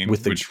the game,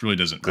 which really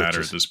doesn't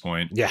matter at this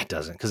point. Yeah, it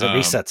doesn't, because it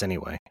resets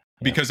anyway.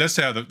 Because that's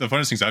how the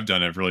funnest things I've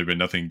done have really been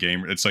nothing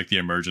game. It's like the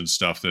emergence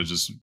stuff that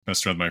just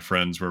messed around with my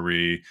friends where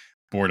we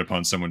board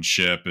upon someone's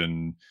ship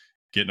and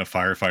get in a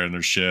firefight on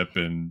their ship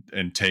and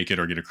take it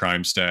or get a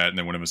crime stat, and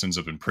then one of us ends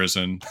up in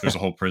prison. There's a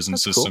whole prison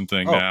system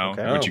thing now,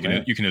 which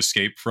you can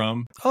escape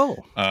from.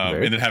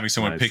 And then having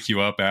someone pick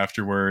you up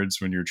afterwards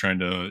when you're trying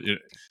to.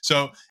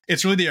 So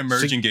it's really the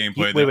emerging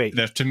gameplay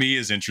that to me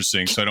is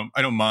interesting. So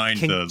I don't mind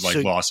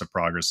the loss of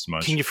progress as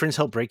much. Can your friends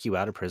help break you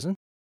out of prison?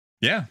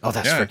 Yeah. Oh,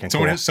 that's freaking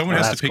cool. Someone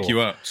has to pick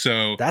you up.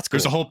 So that's cool.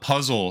 There's a whole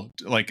puzzle.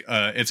 Like,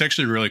 it's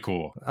actually really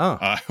cool.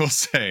 I will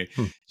say.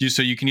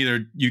 So you can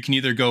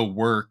either go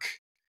work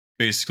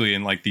basically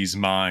in like these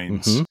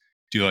mines,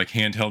 do like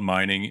handheld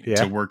mining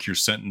to work your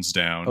sentence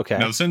down. Okay.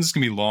 Now the sentence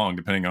can be long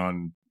depending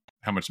on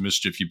how much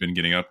mischief you've been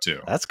getting up to.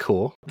 That's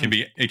cool.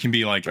 It can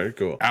be like very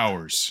cool.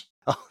 Hours.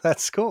 Oh,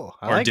 that's cool.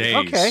 I or like days.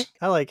 It. Okay.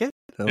 I like it.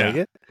 I like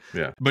it.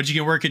 Yeah. But you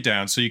can work it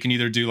down. So you can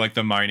either do like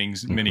the mining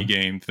mini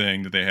game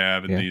thing that they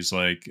have and these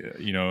like,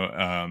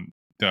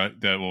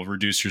 that will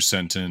reduce your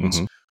sentence,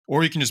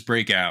 or you can just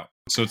break out.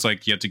 So it's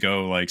like you have to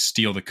go like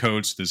steal the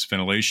codes to this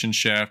ventilation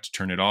shaft to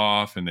turn it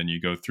off, and then you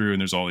go through and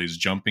there's all these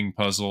jumping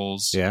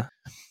puzzles. Yeah.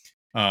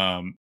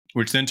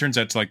 Which then turns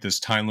out to like this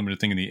time limited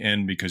thing in the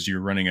end because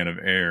you're running out of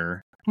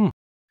air.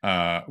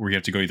 Where you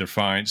have to go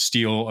either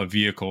steal a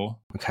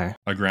vehicle,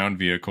 a ground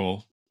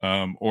vehicle,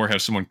 or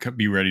have someone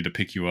be ready to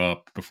pick you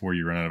up before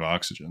you run out of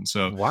oxygen.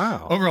 So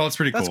overall, it's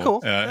pretty cool. That's cool.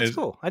 That's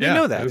cool. I didn't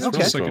know that. It's okay.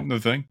 just like another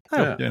thing.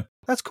 Oh, yeah.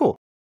 That's cool.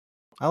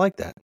 I like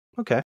that.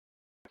 Okay.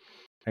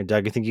 All right,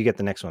 Doug, I think you get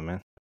the next one,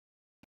 man.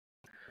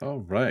 All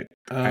right.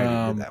 I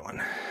already did that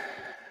one.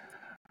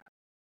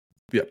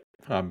 Yep.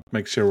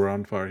 Make sure we're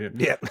on fire here.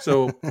 Yeah.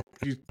 So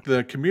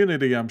the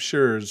community, I'm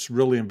sure, is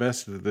really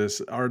invested in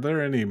this. Are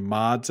there any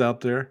mods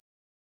out there?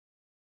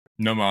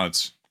 No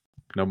mods.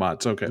 No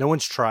mods. Okay. No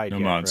one's tried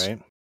yet, mods.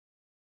 Right?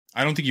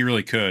 I don't think you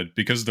really could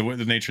because of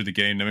the nature of the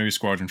game. Now maybe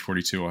Squadron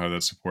 42 will have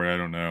that support. I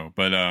don't know,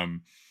 but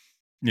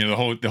the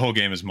whole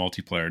game is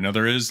multiplayer. Now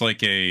there is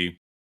like a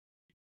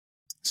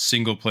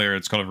single player.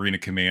 It's called Arena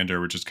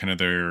Commander, which is kind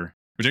of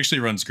which actually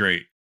runs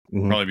great.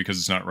 Probably because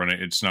it's not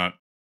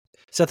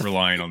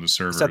relying on the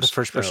servers. Is that the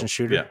first person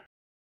shooter? Yeah.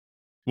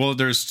 Well,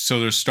 there's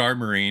Star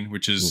Marine,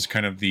 which is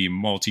kind of the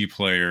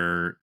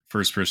multiplayer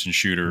first person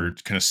shooter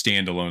kind of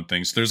standalone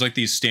thing. So there's like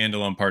these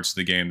standalone parts of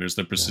the game. There's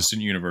the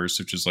persistent universe,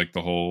 which is like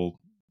the whole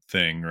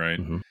thing, right?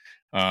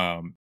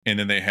 And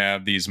then they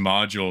have these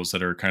modules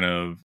that are kind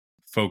of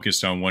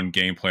focused on one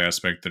gameplay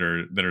aspect that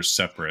are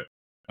separate.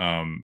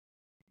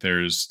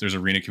 There's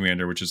Arena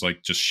Commander, which is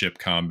like just ship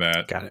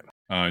combat. Got it.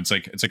 It's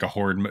like a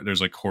horde.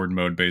 There's like horde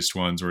mode based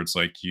ones where it's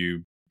like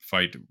you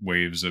fight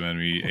waves of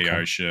enemy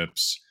AI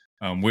ships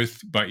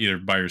either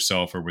by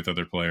yourself or with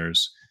other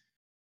players.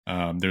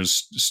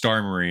 There's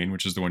Star Marine,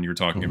 which is the one you were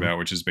talking about,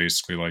 which is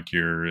basically like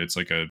it's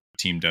like a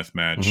team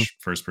deathmatch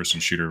first person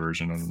shooter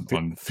version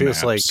on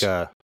feels maps.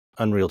 like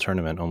Unreal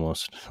Tournament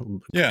almost.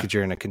 Yeah, because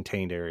you're in a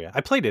contained area.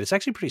 I played it. It's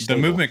actually pretty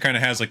stable. The movement kind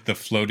of has like the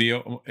floaty.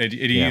 It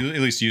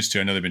at least used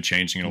to. I know they've been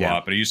changing it a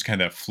lot, but it used to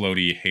kind of that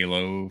floaty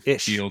Halo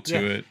feel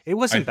to it. It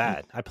wasn't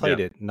bad. I played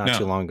it not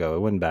too long ago. It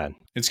wasn't bad.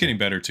 It's getting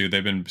better too.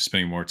 They've been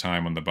spending more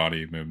time on the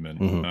body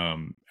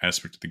movement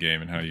aspect of the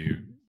game and how you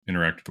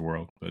interact with the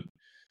world. But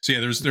so yeah,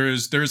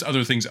 there's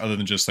other things other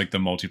than just like the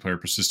multiplayer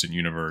persistent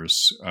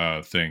universe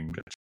thing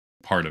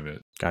part of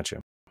it. Gotcha.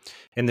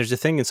 And there's a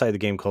thing inside the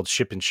game called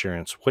ship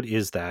insurance. What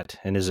is that,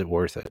 and is it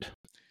worth it?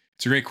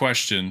 It's a great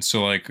question.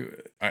 So, like,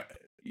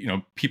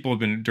 people have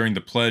been during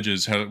the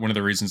pledges. One of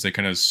the reasons they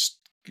kind of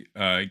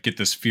get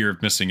this fear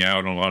of missing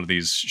out on a lot of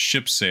these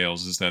ship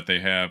sales is that they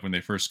have, when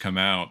they first come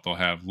out, they'll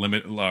have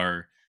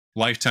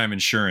lifetime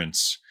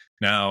insurance.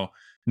 Now,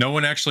 no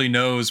one actually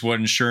knows what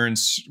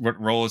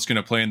role it's going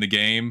to play in the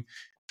game.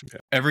 Yeah.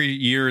 Every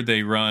year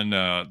they run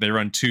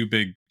two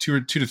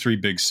to three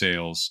big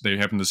sales. They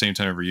happen at the same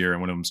time every year,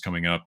 and one of them's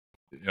coming up.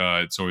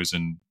 It's always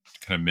in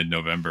kind of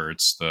mid-November.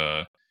 It's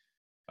the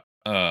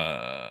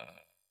I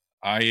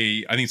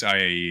think it's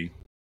IAE,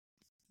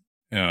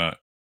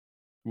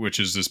 which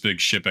is this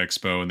big ship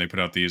expo, and they put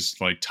out these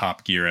like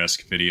Top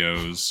Gear-esque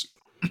videos.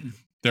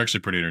 They're actually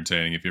pretty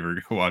entertaining if you ever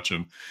go watch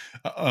them.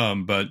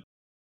 But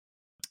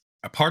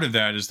a part of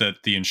that is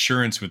that the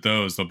insurance with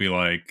those, they'll be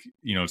like,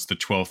 it's the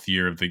 12th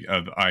year of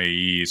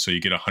IAE, so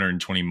you get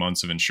 120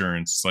 months of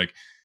insurance. It's like,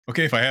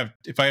 okay, if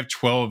I have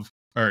 12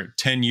 or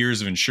 10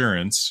 years of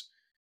insurance,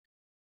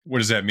 what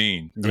does that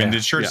mean? I Yeah. mean, the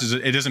insurance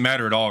it doesn't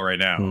matter at all right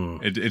now.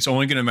 It's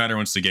only going to matter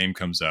once the game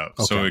comes out.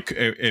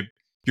 Okay. So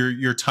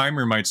your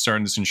timer might start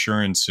in this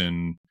insurance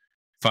in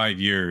 5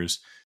 years.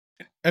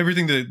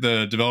 Everything that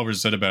the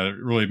developers said about it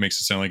really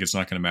makes it sound like it's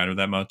not going to matter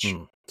that much.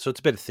 So it's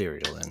a bit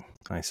ethereal then,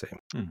 I see.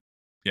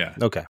 Yeah.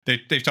 Okay.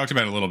 They've talked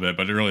about it a little bit,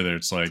 but really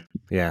it's like,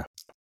 yeah,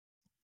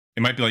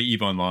 it might be like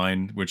EVE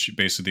Online, which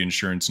basically the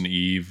insurance in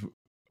EVE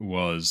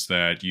was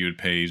that you would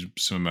pay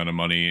some amount of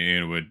money,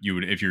 and you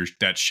would if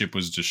that ship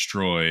was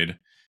destroyed,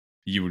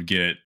 you would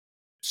get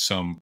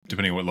some,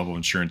 depending on what level of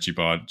insurance you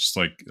bought, just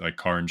like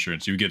car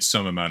insurance, you would get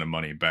some amount of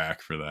money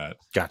back for that.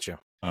 Gotcha.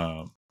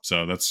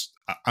 So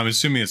I'm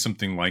assuming it's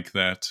something like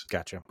that.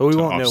 Gotcha. But we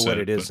won't know what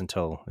it is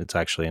until it's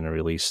actually in a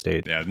release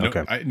state. Yeah.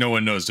 No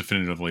one knows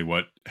definitively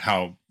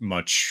how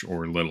much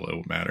or little it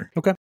will matter.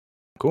 Okay.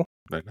 Cool.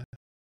 All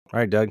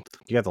right, Doug,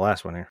 you got the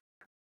last one here.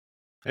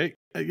 Hey,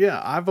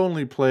 yeah, I've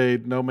only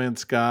played No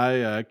Man's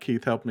Sky.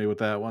 Keith helped me with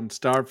that one.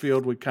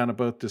 Starfield, we kind of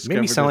both discovered.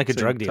 Made me sound like a at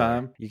the drug same dealer.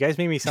 time. You guys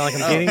made me sound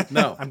like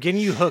I'm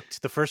getting you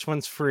hooked. The first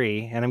one's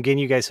free, and I'm getting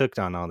you guys hooked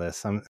on all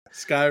this.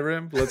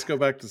 Skyrim. Let's go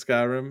back to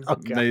Skyrim.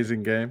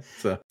 Amazing game.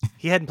 So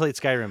he hadn't played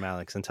Skyrim,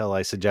 Alex, until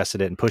I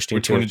suggested it and pushed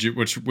him.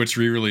 Which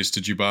re-release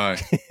did you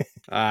buy?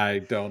 I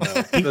don't know.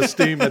 The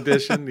Steam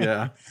edition,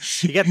 yeah.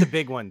 You got the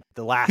big one,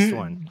 the last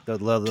one, the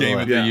Game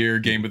of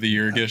the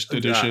Year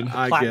edition.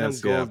 Platinum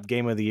Gold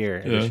Game of the Year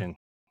edition.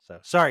 So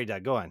sorry,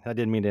 Doug. Go on. I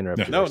didn't mean to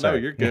interrupt you. No,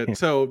 you're good.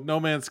 So No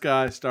Man's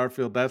Sky,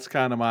 Starfield. That's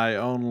kind of my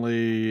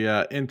only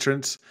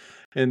entrance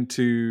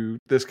into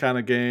this kind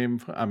of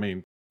game. I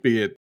mean,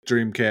 be it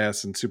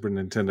Dreamcast and Super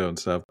Nintendo and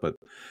stuff. But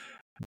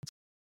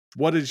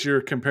what is your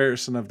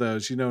comparison of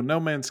those? No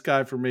Man's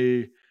Sky for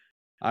me,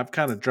 I've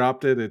kind of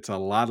dropped it. It's a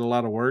lot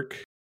of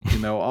work.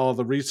 All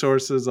the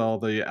resources, all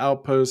the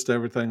outposts,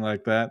 everything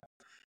like that.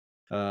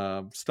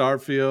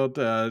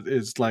 Starfield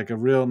is like a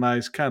real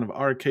nice kind of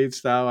arcade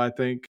style, I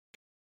think.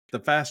 The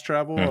fast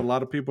travel, a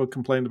lot of people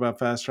complained about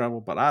fast travel,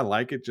 but I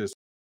like it. Just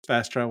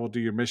fast travel, do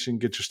your mission,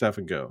 get your stuff,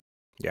 and go.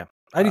 Yeah,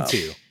 I do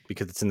too,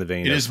 because it's in the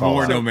vein. It is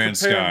more No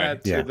Man's Sky.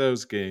 To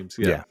those games,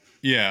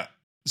 yeah.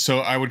 So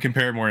I would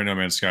compare it more to No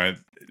Man's Sky.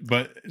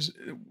 But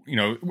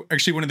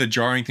actually, one of the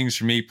jarring things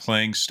for me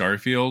playing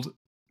Starfield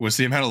was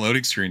the amount of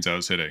loading screens I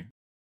was hitting.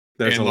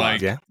 There's a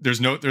lot.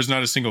 There's not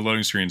a single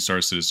loading screen in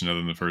Star Citizen other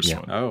than the first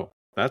one. Oh,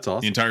 that's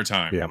awesome. The entire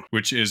time. Yeah.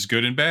 Which is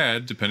good and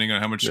bad depending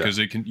on how much, because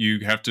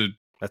you have to.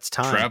 That's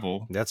time.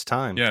 Travel. That's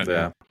time. Yeah.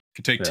 It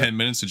could take 10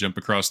 minutes to jump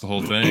across the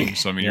whole thing.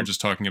 So I mean, you're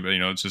just talking about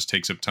it just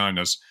takes up time.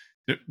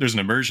 There's an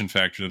immersion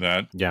factor to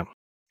that. Yeah.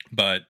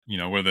 But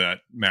whether that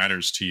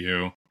matters to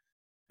you.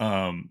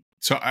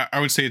 So I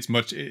would say it's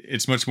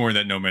much more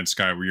that No Man's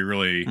Sky where you're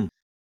really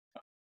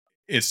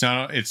it's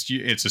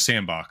a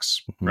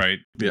sandbox, right?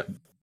 Yeah. You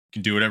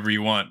can do whatever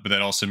you want, but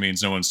that also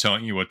means no one's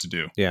telling you what to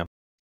do. Yeah.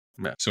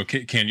 So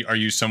are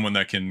you someone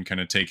that can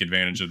kind of take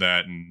advantage of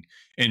that and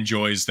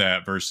enjoys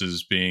that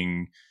versus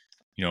being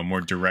more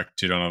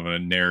directed on a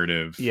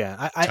narrative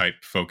type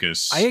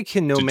focus? I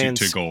akin No Man's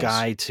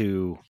Sky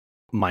to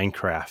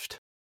Minecraft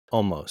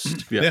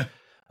almost. Yeah.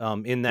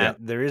 In that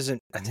there isn't,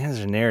 I think there's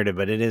a narrative,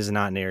 but it is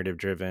not narrative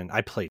driven. I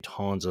play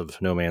tons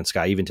of No Man's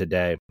Sky even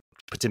today,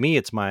 but to me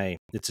it's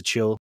a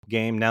chill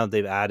game. Now that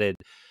they've added,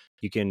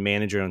 you can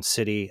manage your own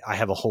city. I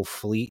have a whole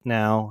fleet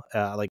now.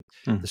 The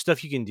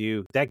stuff you can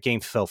do, that game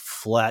fell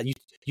flat. You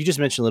just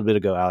mentioned a little bit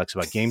ago, Alex,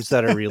 about games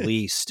that are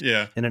released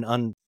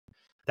in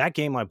that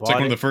game I bought. It's like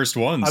one of the first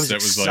ones was that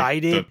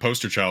excited. was like the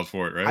poster child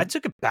for it, right? I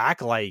took it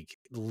back like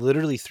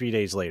literally 3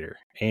 days later.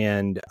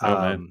 And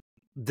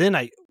then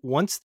I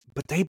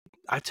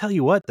tell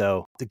you what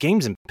though, the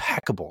game's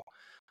impeccable.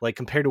 Like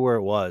compared to where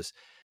it was.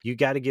 You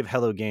got to give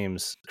Hello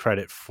Games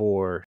credit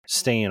for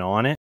staying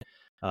on it.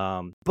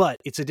 But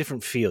it's a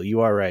different feel.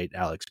 You are right,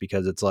 Alex,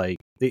 because it's like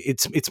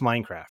it's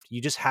Minecraft.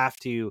 You just have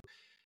to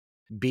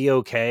be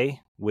okay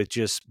with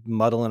just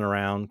muddling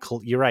around.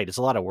 You're right. It's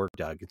a lot of work,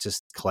 Doug. It's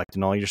just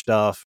collecting all your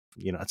stuff.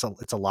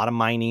 It's a lot of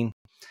mining,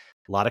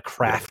 a lot of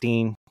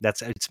crafting.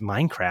 It's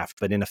Minecraft,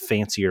 but in a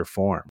fancier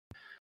form.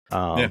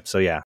 So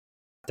yeah,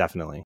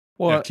 definitely.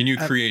 Well, can you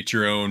create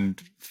your own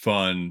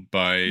fun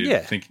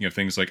by thinking of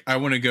things like I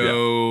want to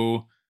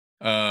go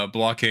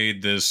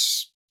blockade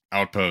this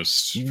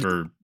outpost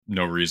for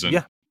no reason,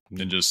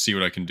 and just see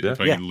what I can do if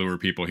I can lure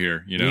people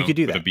here. You could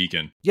do with a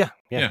beacon. Yeah.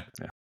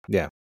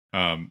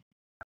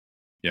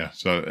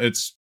 So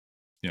it's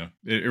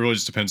it really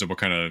just depends on what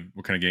kind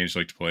of games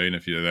you like to play, and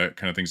if that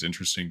kind of thing's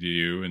interesting to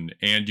you,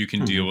 and you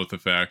can deal with the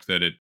fact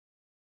that it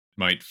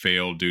might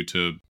fail due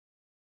to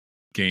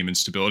game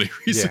instability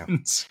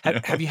reasons.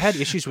 Have you had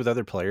issues with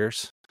other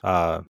players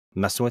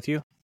messing with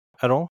you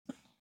at all?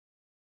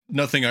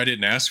 Nothing I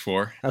didn't ask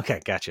for.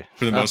 Okay, gotcha.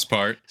 For the most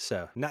part.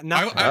 So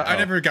I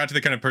never got to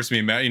the kind of person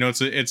being mad.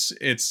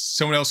 It's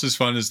someone else's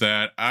fun is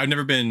that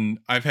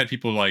I've had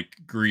people like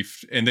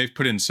grief, and they've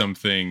put in some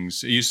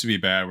things. It used to be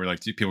bad where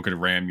like people could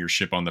ram your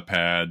ship on the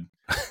pad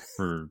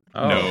for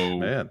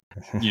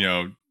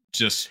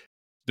just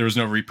there was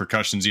no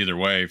repercussions either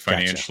way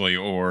financially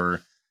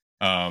or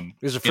It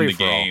was a in free the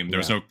for all. game.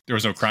 There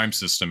was no crime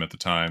system at the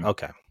time.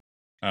 Okay.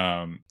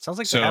 Sounds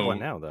like they have one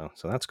now though,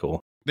 so that's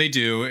cool. They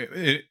do,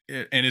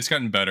 and it's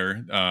gotten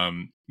better.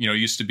 It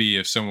used to be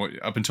if someone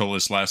up until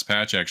this last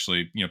patch,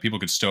 actually, people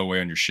could stow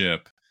away on your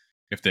ship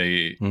if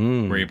they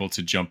were able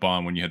to jump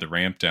on when you had the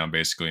ramp down,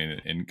 basically,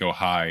 and go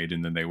hide,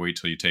 and then they wait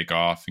till you take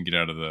off and get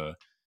out of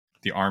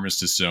the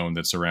armistice zone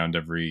that's around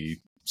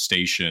every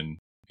station,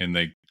 and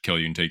they kill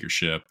you and take your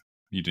ship.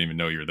 You didn't even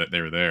know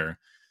they were there.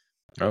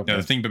 Okay. Now,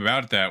 the thing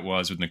about that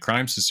was when the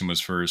crime system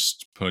was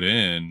first put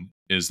in,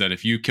 is that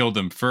if you killed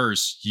them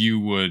first, you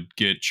would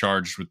get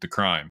charged with the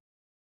crime.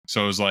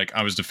 So it was like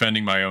I was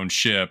defending my own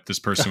ship. This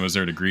person was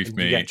there to grief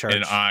me,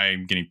 and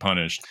I'm getting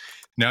punished.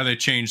 Now they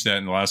changed that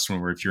in the last one,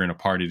 where if you're in a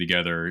party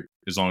together,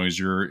 as long as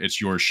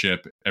it's your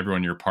ship, everyone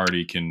in your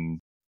party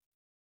can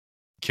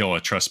kill a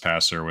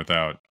trespasser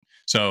without.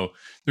 So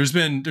there's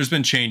been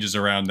changes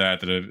around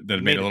that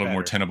have made it a little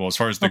more tenable as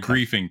far as the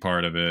griefing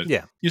part of it.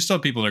 Yeah, you still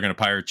have people that are going to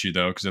pirate you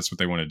though, because that's what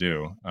they want to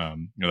do.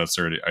 That's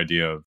their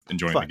idea of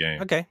enjoying the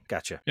game. Okay,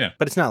 gotcha. Yeah,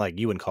 but it's not like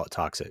you wouldn't call it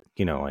toxic.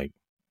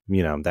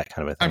 That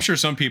kind of a thing. I'm sure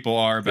some people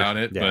are about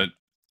it, but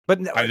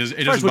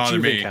it doesn't bother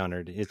me.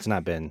 Encountered, it's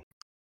not been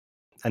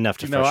enough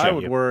to. I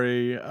would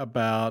worry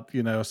about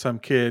some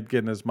kid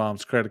getting his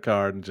mom's credit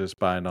card and just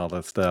buying all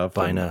that stuff,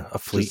 buying a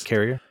fleet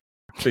carrier,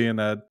 being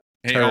a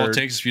hey, all it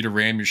takes is for you to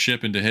ram your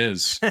ship into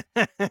his.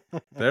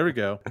 There we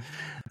go.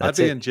 I'd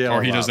be in jail,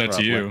 or he does that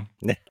to you,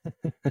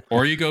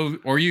 or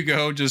you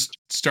go just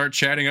start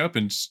chatting up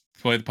and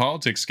play the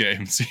politics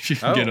game. See if you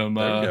can get them.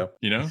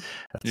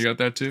 You got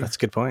that too. That's a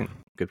good point.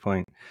 Good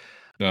point.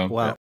 So,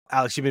 well,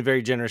 Alex, you've been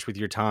very generous with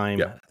your time.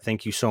 Yeah.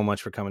 Thank you so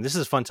much for coming. This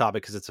is a fun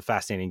topic because it's a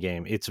fascinating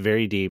game. It's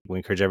very deep. We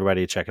encourage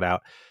everybody to check it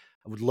out.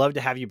 I would love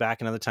to have you back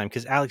another time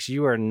because, Alex,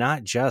 you are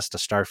not just a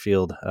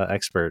Starfield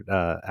expert.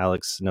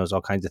 Alex knows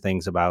all kinds of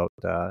things about,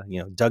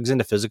 Doug's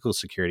into physical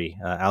security.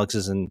 Alex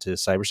is into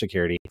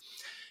cybersecurity.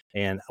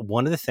 And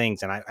one of the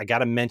things, and I got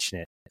to mention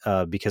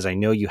it because I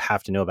know you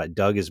have to know about,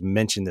 Doug has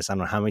mentioned this, I don't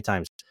know how many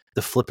times,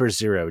 the Flipper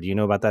Zero. Do you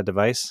know about that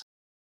device?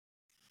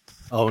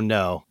 Oh,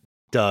 no.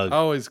 Doug.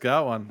 Oh, he's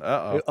got one.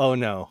 Uh-oh. Oh,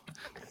 no.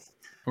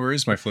 Where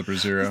is my Flipper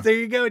Zero? There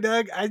you go,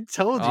 Doug. I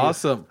told you.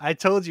 Awesome. I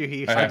told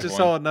you. I just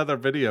saw another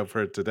video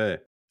for it today.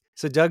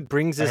 So Doug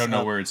brings this up. I don't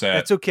know where it's at.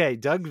 That's okay.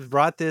 Doug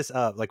brought this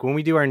up. Like when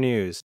we do our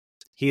news,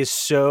 he is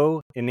so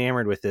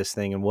enamored with this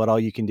thing and what all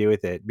you can do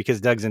with it because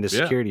Doug's into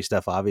security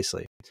stuff,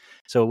 obviously.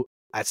 So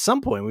at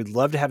some point, we'd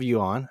love to have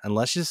you on and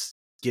let's just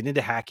get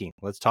into hacking.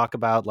 Let's talk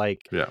about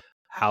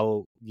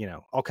how,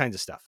 all kinds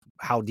of stuff.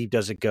 How deep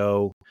does it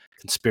go?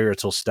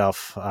 Conspiratorial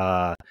stuff,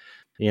 I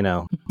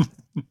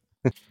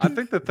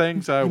think the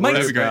things I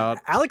worry about...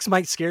 Alex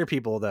might scare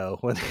people, though,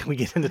 when we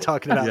get into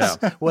talking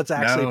about what's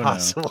actually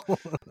possible. No.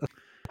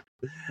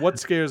 What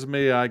scares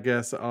me, I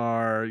guess,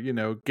 are,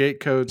 gate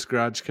codes,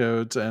 garage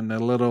codes, and the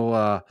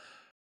little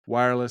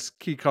wireless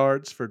key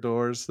cards for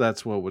doors.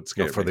 That's what would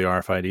scare me. For the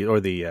RFID or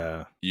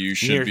the... you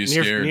should be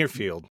scared. Near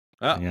field.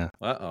 Yeah.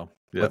 Uh-oh.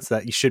 Yeah. What's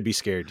that? You should be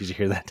scared. Did you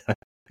hear that?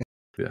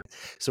 Yeah.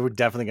 So we're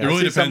definitely going to... It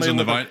really depends on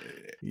the...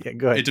 Yeah,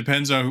 go ahead. It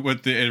depends on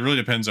it really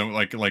depends on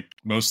like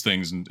most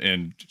things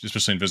and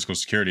especially in physical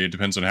security, it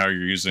depends on how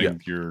you're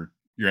using your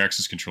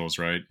access controls,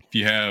 right? If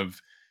you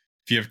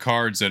have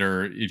cards that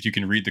are, if you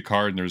can read the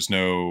card and there's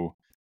no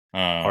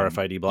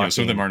RFID blocking,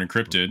 some of them aren't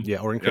encrypted. Yeah,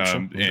 or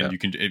encryption. And you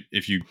can,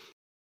 if you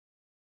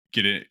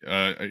get it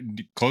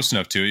close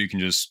enough to it, you can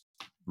just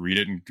read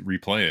it and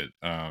replay it.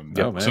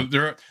 So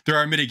there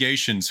are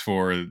mitigations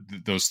for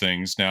those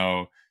things.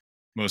 Now,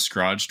 most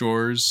garage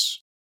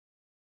doors,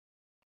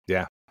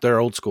 they're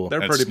old school.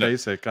 They're pretty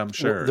basic, I'm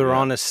sure. They're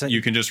on a...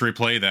 You can just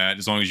replay that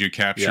as long as you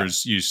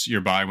captures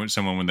you're by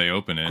someone when they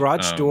open it.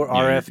 Garage door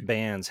RF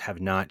bands have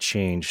not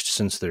changed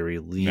since they're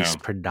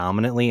released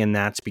predominantly, and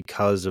that's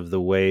because of the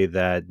way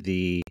that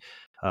the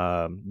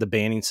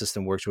banning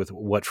system works with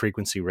what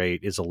frequency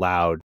rate is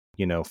allowed,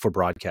 for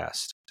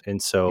broadcast.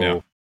 And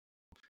so,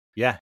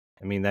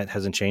 that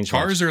hasn't changed.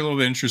 Cars are a little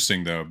bit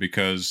interesting though,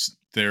 because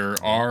there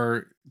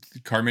are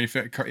car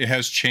manufacturer. It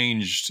has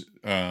changed.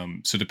 So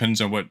it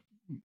depends on what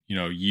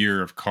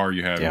year of car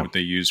you have and what they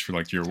use for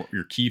like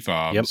your key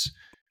fobs,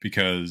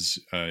 because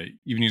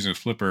even using a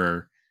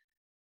flipper,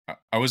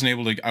 I was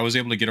able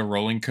to get a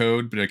rolling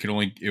code, but it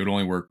would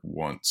only work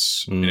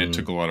once, and it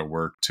took a lot of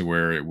work to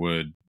where it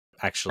would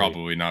actually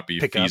probably not be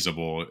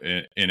feasible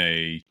in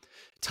a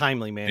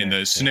timely manner, in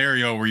the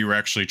scenario where you were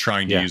actually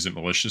trying to use it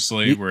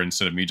maliciously, where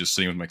instead of me just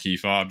sitting with my key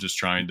fob just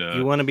trying to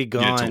you want to be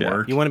gone get it to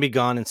work. You want to be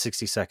gone in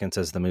 60 seconds,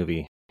 as the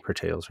movie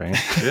portrays, right?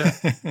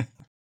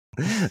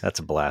 That's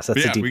a blast.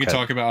 That's a deep we can cut.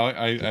 talk about.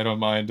 I don't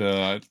mind.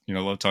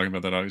 Love talking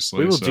about that.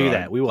 Obviously, we will do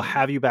that. We will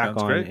have you back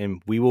on, great. and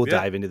we will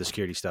dive into the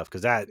security stuff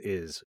because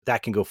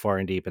that can go far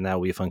and deep, and that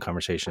will be a fun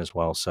conversation as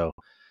well. So,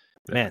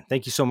 man,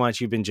 thank you so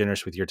much. You've been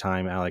generous with your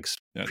time, Alex.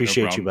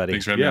 Appreciate you, buddy.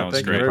 Thanks for having me on.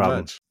 Thank you very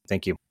much.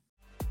 Thank you.